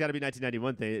whole it's got to be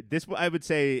 1991 thing, I would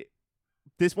say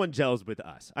this one gels with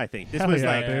us, I think. This Hell was yeah,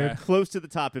 like dude. close to the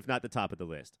top, if not the top of the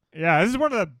list. Yeah, this is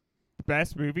one of the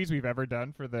best movies we've ever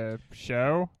done for the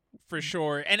show. For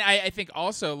sure. And I think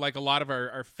also like a lot of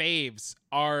our faves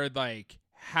are like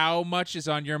how much is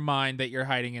on your mind that you're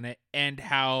hiding in it and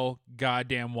how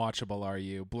goddamn watchable are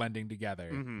you blending together.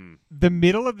 Mm-hmm. The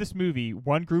middle of this movie,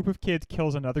 one group of kids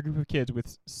kills another group of kids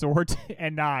with swords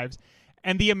and knives.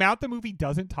 And the amount the movie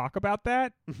doesn't talk about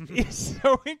that is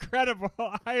so incredible.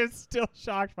 I am still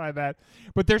shocked by that.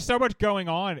 But there's so much going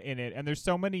on in it, and there's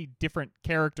so many different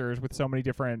characters with so many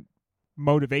different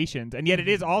motivations. And yet it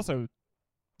is also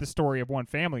the story of one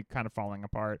family kind of falling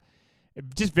apart.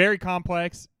 Just very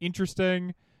complex,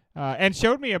 interesting, and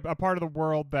showed me a part of the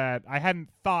world that I hadn't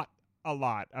thought a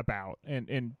lot about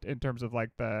in terms of like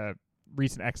the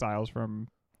recent exiles from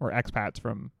or expats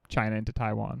from China into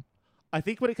Taiwan. I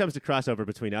think when it comes to crossover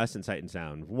between us and Sight and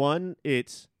Sound, one,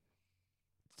 it's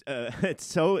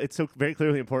so very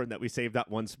clearly important that we save that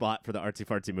one spot for the artsy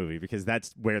fartsy movie because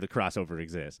that's where the crossover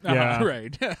exists. Yeah.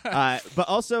 Right. But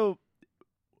also,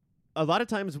 a lot of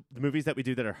times the movies that we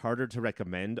do that are harder to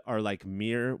recommend are like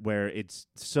Mir, where it's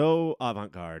so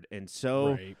avant-garde and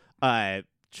so Right.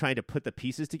 trying to put the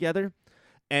pieces together.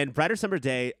 And Brighter Summer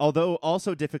Day, although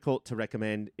also difficult to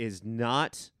recommend, is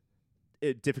not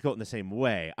difficult in the same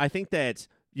way. I think that,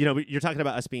 you know, you're talking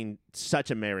about us being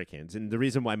such Americans, and the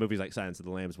reason why movies like Silence of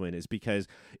the Lambs win is because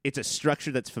it's a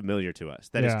structure that's familiar to us,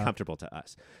 that is Yeah. comfortable to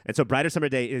us. And so Brighter Summer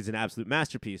Day is an absolute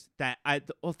masterpiece that I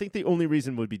think the only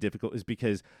reason would be difficult is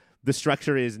because the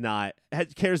structure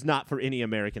cares not for any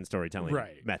American storytelling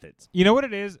Right. methods. You know what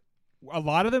it is? A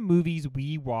lot of the movies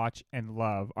we watch and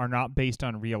love are not based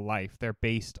on real life. They're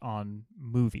based on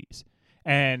movies.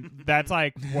 And that's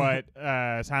like what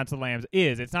Silence of the Lambs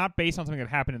is. It's not based on something that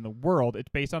happened in the world. It's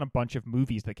based on a bunch of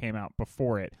movies that came out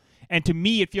before it. And to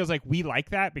me, it feels like we like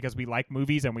that because we like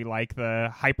movies and we like the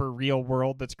hyper real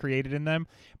world that's created in them.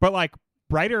 But like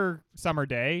Brighter Summer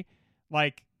Day,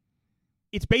 like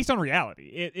it's based on reality.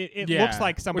 It Yeah. looks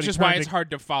like somebody Which is why turned it's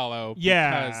hard to follow.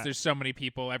 Yeah. Because there's so many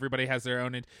people. Everybody has their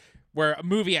own. Where a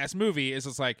movie is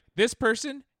just like, this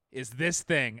person is this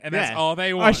thing. And that's Yeah. all they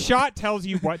A want. shot tells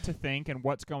you what to think and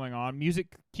what's going on.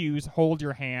 Music cues hold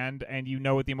your hand and you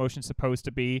know what the emotion's supposed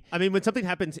to be. I mean, when something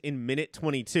happens in minute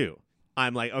 22,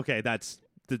 I'm like, okay, that's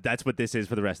what this is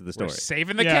for the rest of the We're story.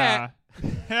 saving the cat.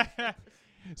 cat.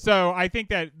 So I think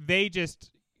that they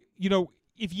just, you know,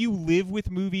 if you live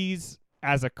with movies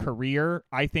as a career,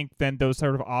 I think then those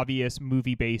sort of obvious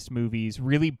movie-based movies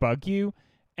really bug you.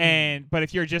 But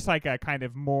if you're just like a kind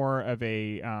of more of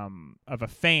a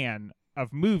fan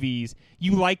of movies,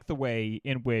 you like the way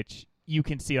in which you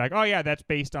can see like, oh yeah, that's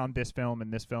based on this film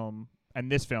and this film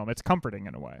and this film. It's comforting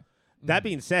in a way. That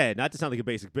being said, not to sound like a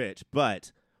basic bitch,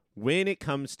 but when it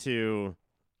comes to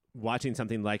watching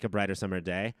something like A Brighter Summer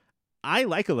Day, I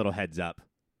like a little heads up.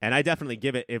 And I definitely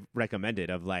give it recommended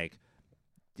of like,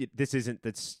 this isn't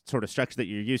the sort of structure that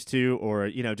you're used to, or,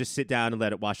 just sit down and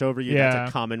let it wash over you. Yeah. That's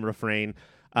a common refrain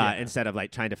instead of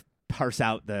like trying to parse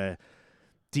out the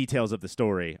details of the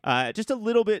story. Just a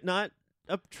little bit, not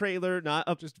a trailer, not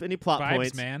just any plot Vibes,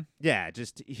 points. man. Yeah,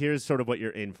 just here's sort of what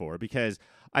you're in for. Because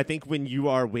I think when you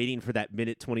are waiting for that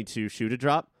minute 22 shoe to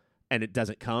drop and it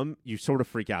doesn't come, you sort of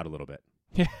freak out a little bit.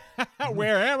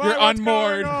 Where am I? You're What's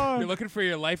unmoored. going on? You're looking for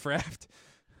your life raft.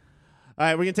 All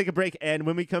right, we're going to take a break, and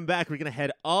when we come back, we're going to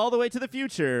head all the way to the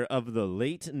future of the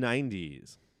late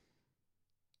 90s.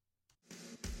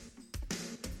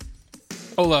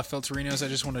 Hola, Filterinos. I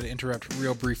just wanted to interrupt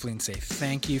real briefly and say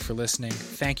thank you for listening.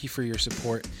 Thank you for your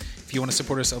support. If you want to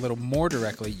support us a little more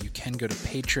directly, you can go to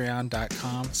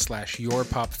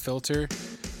patreon.com/yourpopfilter.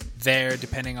 There,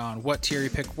 depending on what tier you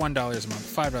pick, $1 a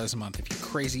month, $5 a month. If you're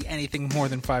crazy, anything more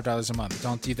than $5 a month,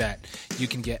 don't do that. You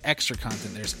can get extra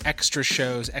content. There's extra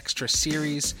shows, extra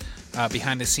series,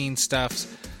 behind-the-scenes stuff.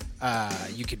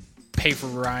 You could pay for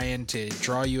Ryan to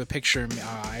draw you a picture.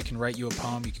 I can write you a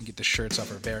poem. You can get the shirts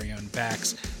off our very own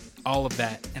backs. All of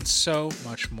that and so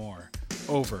much more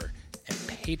over at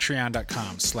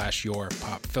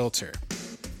patreon.com/yourpopfilter.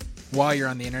 While you're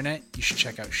on the internet, you should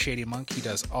check out Shady Monk. He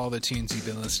does all the tunes you've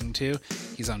been listening to.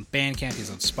 He's on Bandcamp, he's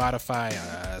on Spotify,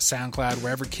 SoundCloud,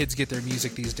 wherever kids get their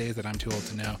music these days that I'm too old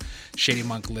to know. Shady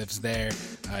Monk lives there.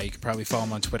 You can probably follow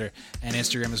him on Twitter and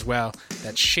Instagram as well.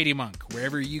 That's Shady Monk.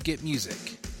 Wherever you get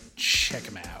music, check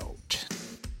him out.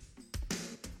 All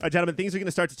right, gentlemen, things are going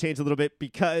to start to change a little bit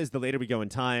because the later we go in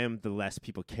time, the less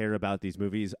people care about these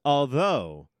movies.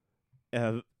 Although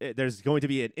there's going to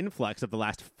be an influx of the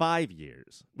last 5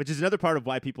 years, which is another part of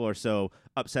why people are so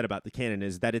upset about the canon,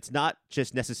 is that it's not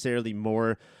just necessarily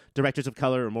more directors of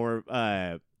color or more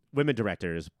women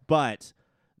directors, but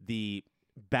the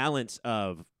balance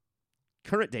of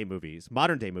current day movies,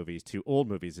 modern day movies to old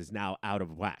movies is now out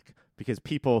of whack because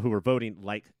people who are voting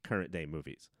like current day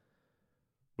movies,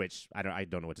 which I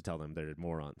don't know what to tell them. They're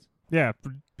morons. Yeah,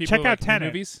 People check who out like new Tenet.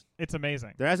 movies. It's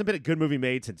amazing. There hasn't been a good movie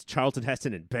made since Charlton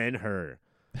Heston and Ben-Hur.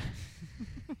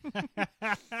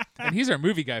 And he's our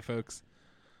movie guy, folks.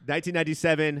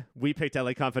 1997, we picked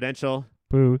LA Confidential.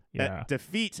 Boo. That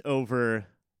defeat over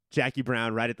Jackie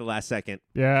Brown right at the last second.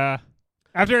 Yeah.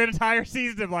 After an entire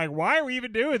season of like, why are we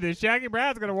even doing this? Jackie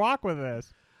Brown's going to walk with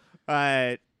us.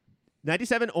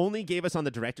 97 only gave us on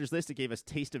the director's list. It gave us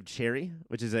Taste of Cherry,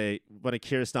 which is one of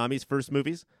Kiarostami's first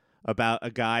movies about a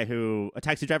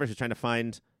taxi driver who's trying to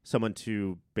find someone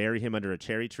to bury him under a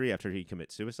cherry tree after he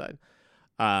commits suicide.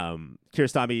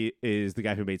 Kiarostami is the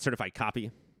guy who made Certified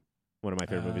Copy, one of my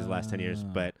favorite movies of the last 10 years,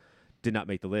 but did not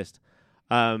make the list.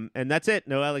 And that's it.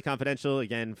 No LA Confidential.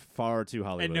 Again, far too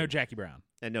Hollywood. And no Jackie Brown.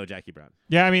 And no Jackie Brown.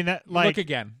 Yeah, I mean, that like Look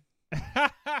again.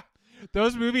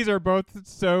 those movies are both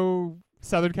so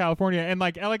Southern California. And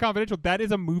like LA Confidential, that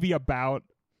is a movie about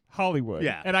Hollywood.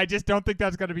 Yeah. And I just don't think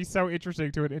that's going to be so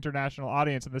interesting to an international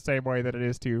audience in the same way that it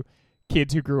is to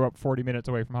kids who grew up 40 minutes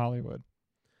away from Hollywood.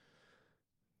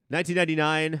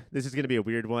 1999. This is going to be a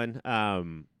weird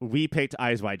one. We picked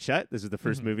Eyes Wide Shut. This is the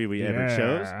first movie we ever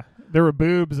chose. There were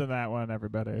boobs in that one,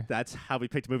 everybody. That's how we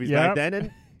picked movies Yep. back then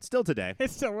and still today. It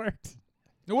still worked.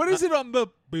 What is it on the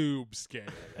boob scale?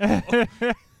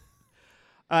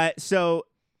 So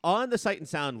on the Sight and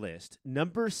Sound list,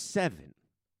 number 7,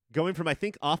 going from I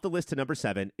think off the list to number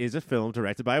 7, is a film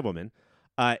directed by a woman.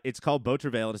 It's called Beau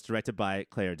Travail, and it's directed by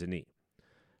Claire Denis.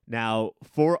 Now,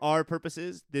 for our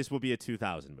purposes, this will be a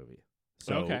 2000 movie.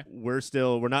 So Okay. we're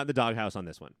not in the doghouse on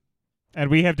this one. And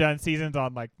we have done seasons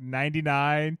on like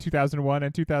 99, 2001,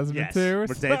 and 2002. Yes.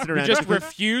 We're dancing We around. just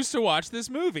refuse to watch this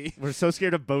movie. We're so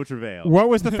scared of Beau Travail. What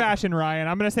was the fashion, Ryan?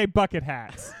 I'm going to say bucket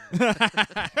hats.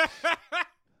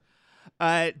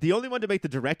 The only one to make the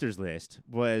director's list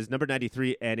was number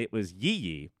 93, and it was Yi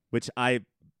Yi, which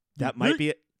that might be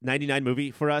a 99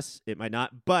 movie for us. It might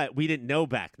not, but we didn't know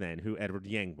back then who Edward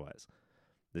Yang was.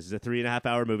 This is a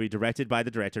 3.5-hour movie directed by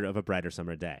the director of A Brighter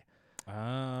Summer Day.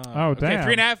 Oh, okay, damn.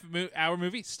 3.5 hour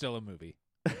movie, still a movie.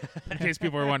 In case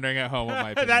people are wondering at home what my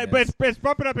opinion But is. it's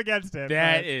bumping up against it.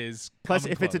 That is Plus,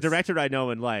 coming if it's a close. director I know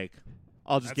and like,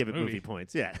 I'll just That's give a it movie movie.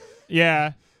 points. Yeah.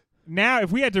 Yeah. Now,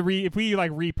 if we had to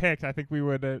repicked, I think we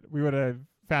would have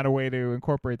found a way to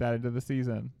incorporate that into the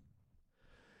season.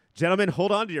 Gentlemen,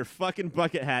 hold on to your fucking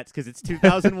bucket hats because it's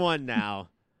 2001 now.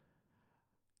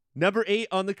 Number 8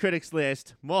 on the critics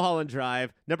list, Mulholland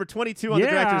Drive. Number 22 on the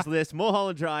Yeah. director's list,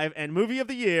 Mulholland Drive. And movie of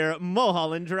the year,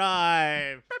 Mulholland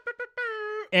Drive.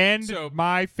 And So-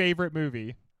 my favorite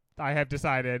movie. I have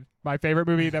decided my favorite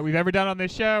movie that we've ever done on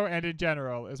this show and in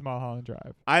general is Mulholland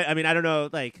Drive. I mean, I don't know.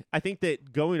 Like, I think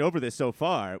that going over this so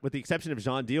far, with the exception of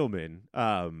Jean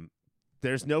Dielman,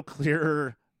 there's no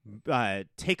clearer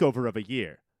takeover of a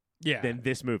year Yeah, than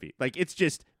this movie. Like,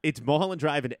 it's Mulholland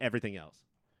Drive and everything else.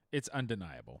 it's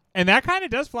undeniable. And that kind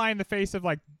of does fly in the face of,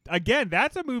 like, again,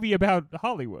 that's a movie about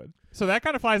Hollywood. So that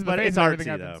kind of flies in the But face it's of everything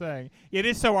artsy, I've been though. saying. It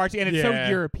is so artsy, and it's so Yeah.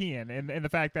 European, and the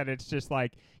fact that it's just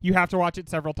like you have to watch it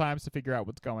several times to figure out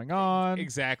what's going on.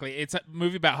 Exactly. It's a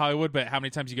movie about Hollywood, but how many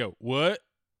times you go, what?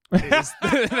 That's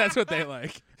what they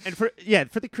like. And for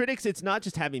the critics, it's not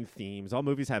just having themes. All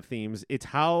movies have themes. It's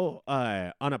how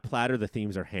on a platter the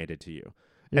themes are handed to you.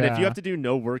 And if you Yeah. have to do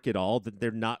no work at all, then they're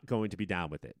not going to be down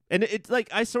with it. And it's like,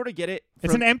 I sort of get it.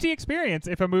 It's from- an empty experience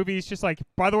if a movie's just like,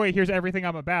 by the way, here's everything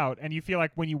I'm about, and you feel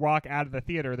like when you walk out of the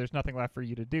theater, there's nothing left for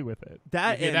you to do with it.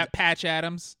 that You hear and that, Patch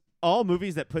Adams? all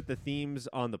movies that put the themes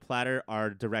on the platter are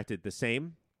directed the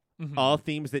same. Mhm. All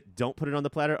themes that don't put it on the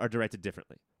platter are directed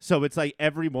differently. So it's like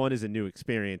every one is a new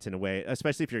experience in a way,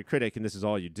 especially if you're a critic and this is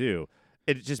all you do.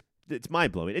 It's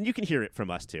mind blowing. And you can hear it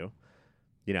from us too.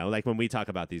 You know, like when we talk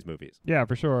about these movies. Yeah,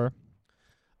 for sure.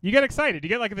 You get excited. You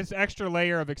get like this extra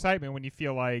layer of excitement when you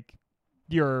feel like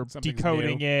you're Something's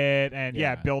decoding new. it and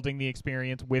Yeah. building the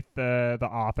experience with the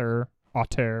author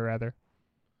rather.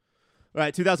 All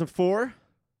right, 2004.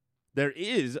 There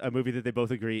is a movie that they both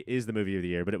agree is the movie of the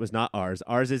year, but it was not ours.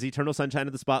 Ours is Eternal Sunshine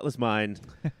of the Spotless Mind.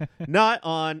 Not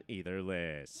on either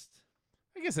list.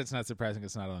 I guess it's not surprising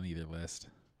it's not on either list.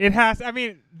 It has. I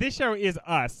mean, this show is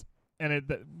us, and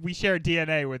we share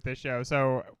DNA with this show,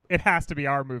 so it has to be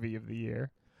our movie of the year.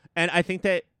 And I think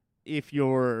that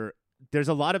there's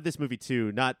a lot of this movie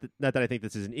too. Not that I think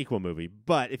this is an equal movie,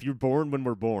 but if you're born when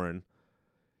we're born,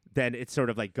 then it's sort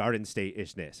of like Garden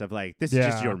State-ishness of like, this is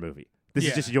just Yeah. your movie. This Yeah.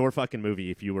 is just your fucking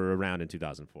movie if you were around in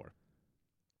 2004.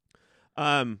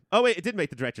 Oh wait, it did make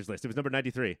the director's list. It was number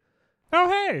 93. Oh,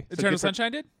 hey. So Eternal good for-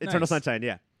 Sunshine did? Eternal Nice. Sunshine,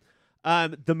 yeah.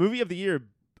 The movie of the year,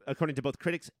 according to both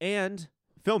critics and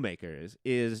filmmakers,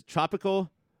 is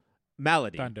Tropical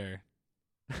Malady, Thunder.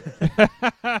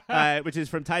 which is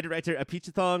from Thai director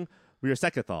Apichatthong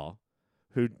Weerasethakul,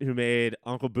 who made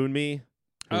Uncle Boonmee,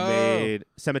 who Oh. made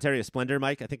Cemetery of Splendor.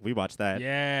 Mike, I think we watched that.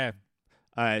 Yeah.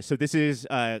 So this is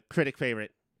critic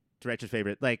favorite, director's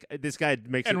favorite. Like this guy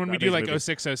makes. And when we do amazing like movies.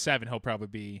 0607, he'll probably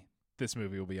be, this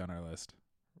movie will be on our list.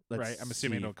 Let's right? I'm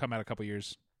assuming see. it'll come out a couple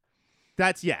years.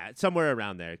 That's somewhere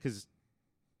around there because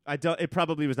it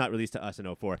probably was not released to us in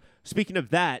 04. Speaking of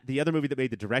that, the other movie that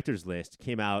made the director's list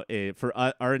came out for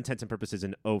our intents and purposes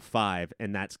in 05,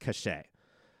 and that's Cachet.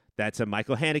 That's a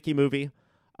Michael Haneke movie.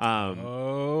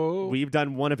 We've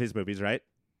done one of his movies, right?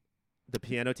 The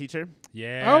Piano Teacher.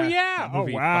 Yeah. Oh, yeah. That Oh,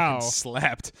 movie wow. fucking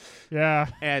slapped. Yeah.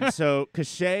 And so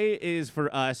Cachet is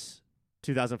for us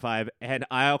 2005, and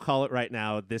I'll call it right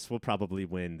now, this will probably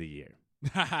win the year.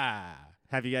 Haha.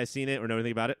 Have you guys seen it or know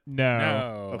anything about it? No.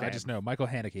 No. Okay. I just know Michael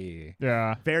Haneke.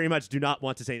 Yeah. Very much do not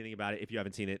want to say anything about it if you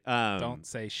haven't seen it. Don't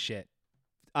say shit.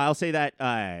 I'll say that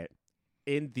after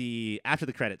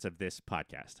the credits of this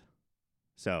podcast.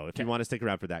 So if you Okay. want to stick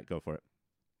around for that, go for it.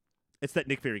 It's that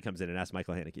Nick Fury comes in and asks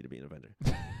Michael Haneke to be an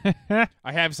Avenger.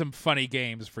 I have some funny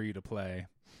games for you to play.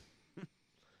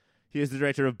 He is the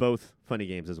director of both funny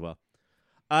games as well.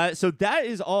 So that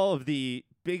is all of the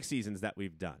big seasons that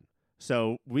we've done.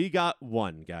 So we got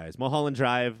one, guys. Mulholland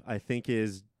Drive, I think,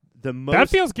 is the most, That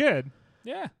feels good.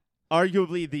 Yeah.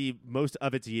 arguably the most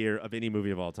of its year of any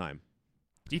movie of all time.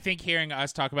 Do you think hearing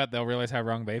us talk about, they'll realize how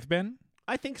wrong they've been?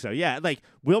 I think so, yeah. Like,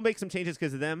 we'll make some changes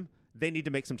because of them. They need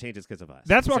to make some changes because of us.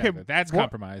 That's Exactly. okay. That's what-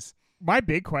 compromise. My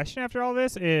big question after all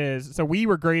this is, so we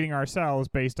were grading ourselves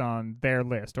based on their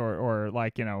list or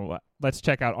like, let's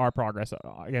check out our progress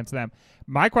against them.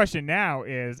 My question now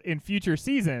is, in future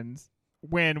seasons,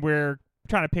 when we're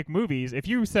trying to pick movies, if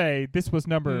you say this was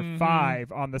number Mhm.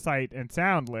 5 on the Sight and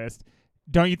Sound list,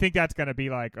 don't you think that's going to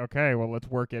be like, okay, well, let's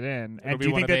work it in? It'll And be do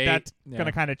you one think of that 8? that's Yeah. going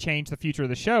to kind of change the future of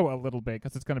the show a little bit?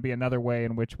 Because it's going to be another way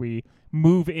in which we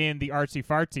move in the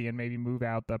artsy-fartsy and maybe move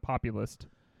out the populist.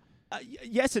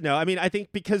 Yes and no. I mean, I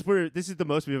think because this is the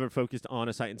most we've ever focused on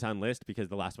a Sight and Sound list because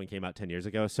the last one came out 10 years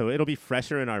ago. So it'll be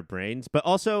fresher in our brains. But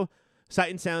also, Sight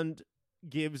and Sound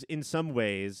gives, in some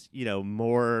ways,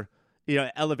 more,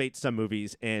 elevates some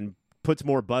movies and puts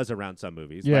more buzz around some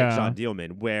movies, like Yeah. Sean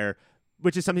Dielman,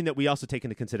 which is something that we also take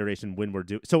into consideration when we're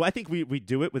doing. So I think we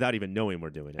do it without even knowing we're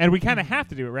doing it. And we kind of have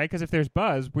to do it, right? Because if there's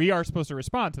buzz, we are supposed to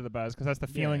respond to the buzz because that's the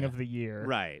feeling Yeah. of the year.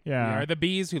 Right. We Yeah. are the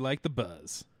bees who like the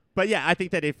buzz. But yeah, I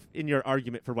think that if in your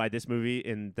argument for why this movie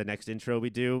in the next intro we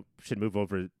do should move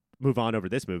on over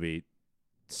this movie,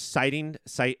 Sight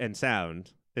and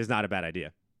Sound is not a bad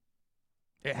idea.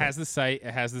 It has the sight.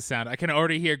 It has the sound. I can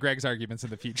already hear Greg's arguments in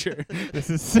the future.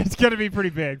 It's going to be pretty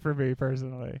big for me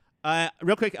personally.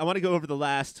 Real quick, I want to go over the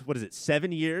last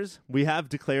 7 years. We have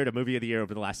declared a movie of the year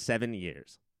over the last 7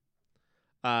 years.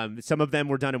 Some of them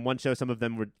were done in one show. Some of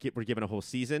them were given a whole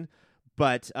season.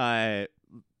 But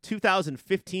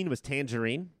 2015 was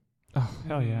Tangerine. Oh,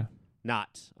 hell yeah.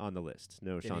 Not on the list.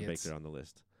 No Sean Idiots. Baker on the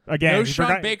list. Again, No he Sean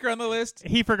forgot- Baker on the list.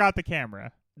 He forgot the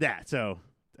camera. Yeah, so,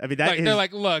 I mean, that is... They're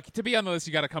like, look, to be on the list,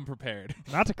 you got to come prepared.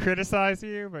 Not to criticize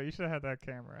you, but you should have had that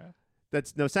camera.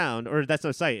 That's no sound, or that's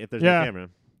no sight if there's Yeah. no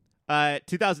camera.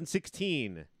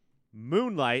 2016,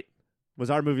 Moonlight was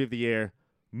our movie of the year.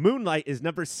 Moonlight is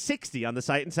number 60 on the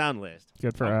Sight and Sound list.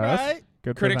 Good for All us. right.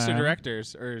 Good Critics for or them.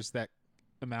 directors, or is that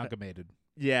amalgamated?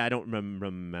 Yeah, I don't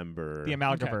remember. The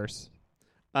Amalgaverse.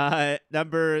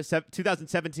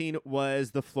 2017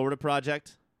 was The Florida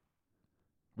Project.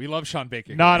 We love Sean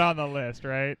Baker. Not here. on the list,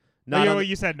 right? Not on well, the-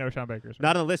 you said no Sean Baker's. Right?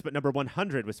 Not on the list, but number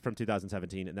 100 was from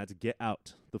 2017, and that's Get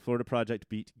Out. The Florida Project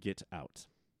beat Get Out.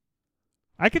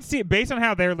 I could see it based on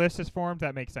how their list is formed.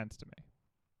 That makes sense to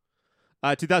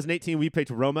me. 2018, we picked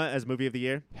Roma as movie of the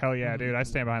year. Hell yeah, dude! I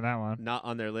stand behind that one. Not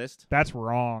on their list. That's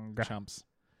wrong. Chumps.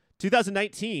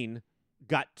 2019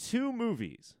 got 2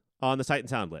 movies on the Sight and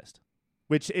Sound list,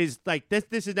 which is like this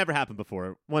has never happened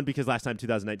before. One, because last time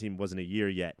 2019 wasn't a year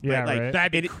yet. Yeah, but, like, right.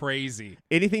 That'd be any- crazy.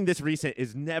 anything this recent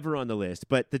is never on the list.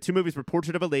 But the 2 movies were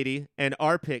Portrait of a Lady and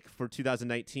our pick for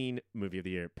 2019 movie of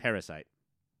the year, Parasite.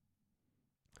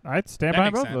 I'd stand That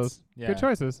behind makes both of those. sense. Yeah. Good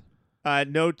choices.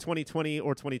 No 2020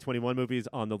 or 2021 movies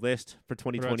on the list for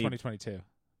What about 2020. 2022?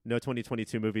 No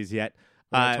 2022 movies yet.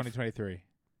 What about Uh, 2023?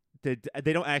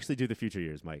 They don't actually do the future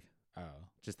years, Mike. Oh.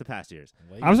 Just the past years.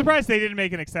 I'm surprised they didn't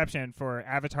make an exception for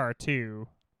Avatar 2,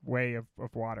 Way of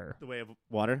Water. The Way of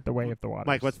Water. The Way of the Water.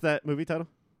 Mike, what's that movie title?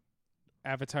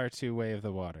 Avatar 2 Way of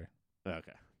the Water.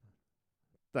 Okay.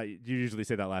 Thought you usually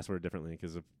say that last word differently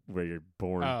because of where you're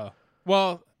born. Oh.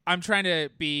 Well, I'm trying to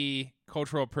be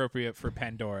cultural appropriate for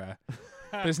Pandora.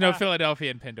 There's no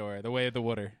Philadelphia in Pandora. The Way of the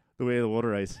Water. The Way of the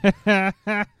Water Ice.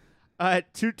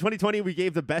 2020, we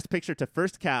gave the best picture to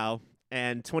First Cow,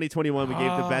 and 2021, we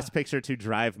gave the best picture to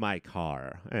Drive My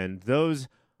Car. And those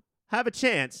have a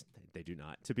chance, they do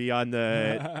not, to be on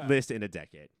the list in a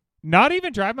decade. Not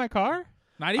even Drive My Car?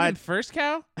 Not even First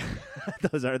Cow?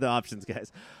 Those are the options,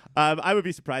 guys. I would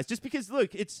be surprised. Just because,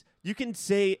 look, you can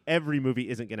say every movie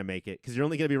isn't going to make it because you're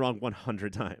only going to be wrong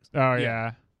 100 times. Oh,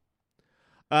 Yeah.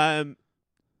 yeah.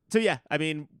 So, yeah, I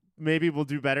mean, maybe we'll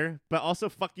do better. But also,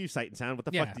 fuck you, Sight and Sound. What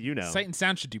the fuck do you know? Sight and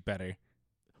Sound should do better.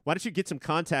 Why don't you get some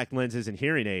contact lenses and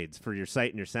hearing aids for your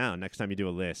sight and your sound next time you do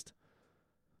a list?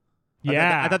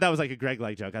 Yeah. I thought that was like a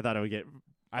Greg-like joke. I thought I would get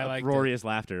I liked uproarious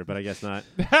laughter, but I guess not.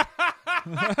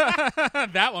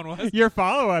 That one was. Your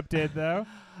follow-up did, though.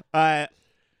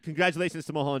 Congratulations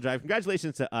to Mulholland Drive.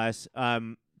 Congratulations to us.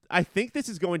 I think this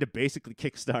is going to basically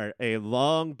kickstart a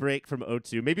long break from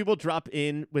O2. Maybe we'll drop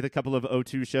in with a couple of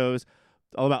O2 shows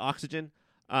all about oxygen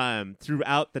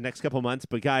throughout the next couple months.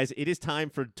 But, guys, it is time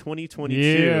for 2022.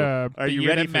 Yeah. Are The you year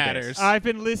ready that for matters. this? I've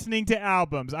been listening to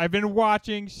albums. I've been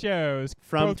watching shows.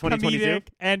 From both 2022? comedic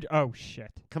and oh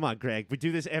shit. Come on, Greg. We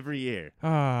do this every year. Oh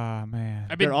man.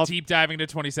 I've been They're all- deep diving to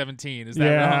 2017. Is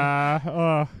that wrong?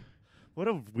 Yeah. What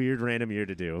a weird random year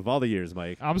to do. Of all the years,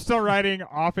 Mike. I'm still writing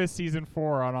Office season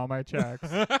 4 on all my checks.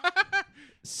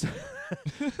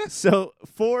 So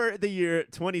for the year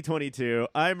 2022,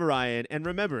 I'm Ryan. And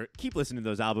remember, keep listening to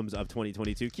those albums of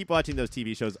 2022. Keep watching those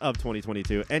TV shows of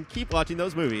 2022. And keep watching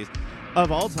those movies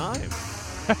of all time.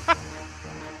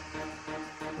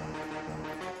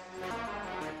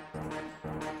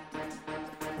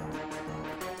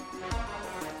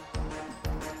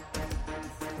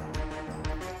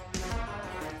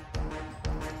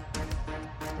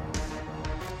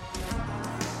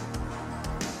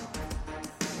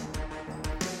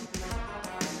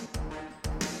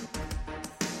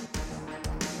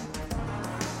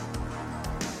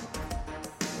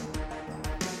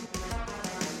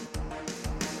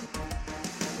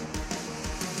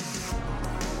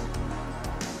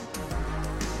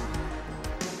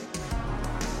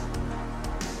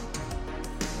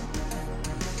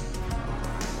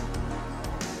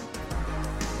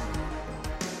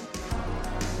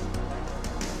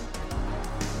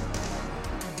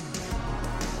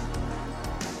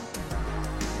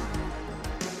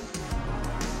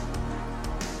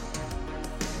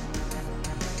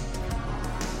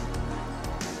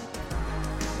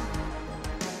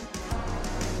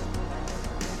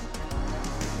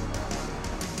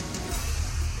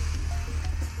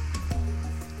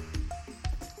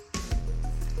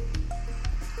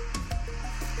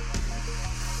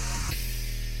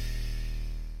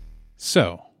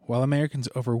 So, while Americans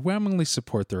overwhelmingly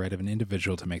support the right of an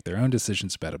individual to make their own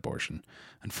decisions about abortion,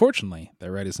 unfortunately, that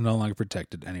right is no longer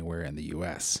protected anywhere in the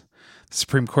U.S. The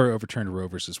Supreme Court overturned Roe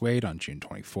v. Wade on June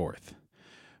 24th.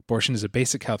 Abortion is a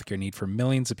basic healthcare need for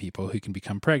millions of people who can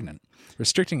become pregnant.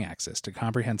 Restricting access to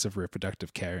comprehensive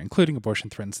reproductive care, including abortion,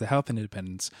 threatens the health and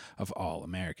independence of all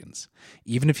Americans.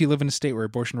 Even if you live in a state where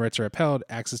abortion rights are upheld,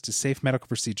 access to safe medical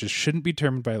procedures shouldn't be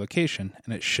determined by location,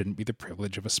 and it shouldn't be the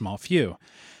privilege of a small few.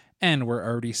 And we're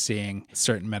already seeing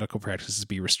certain medical practices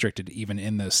be restricted even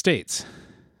in those states.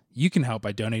 You can help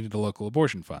by donating to local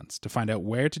abortion funds. To find out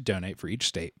where to donate for each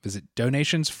state, visit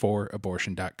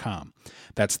donationsforabortion.com.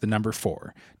 That's the number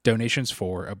 4,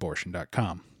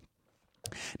 donationsforabortion.com.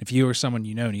 If you or someone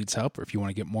you know needs help, or if you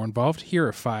want to get more involved, here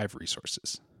are 5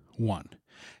 resources. 1.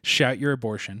 Shout Your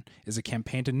Abortion is a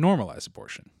campaign to normalize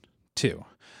abortion. 2.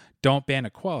 Don't Ban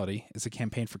Equality is a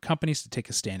campaign for companies to take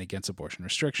a stand against abortion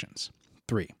restrictions.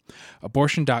 3.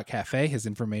 Abortion.cafe has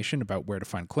information about where to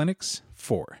find clinics.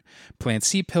 4.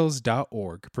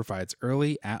 PlantCpills.org provides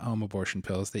early at-home abortion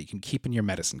pills that you can keep in your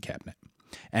medicine cabinet.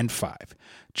 And 5.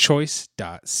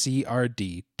 Choice.crd.co.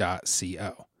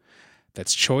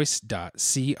 That's choice.crd.co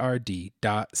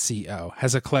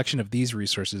has a collection of these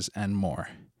resources and more.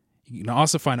 You can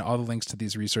also find all the links to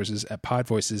these resources at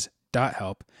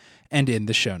podvoices.help and in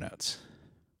the show notes.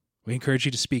 We encourage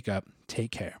you to speak up,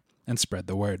 take care, and spread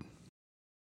the word.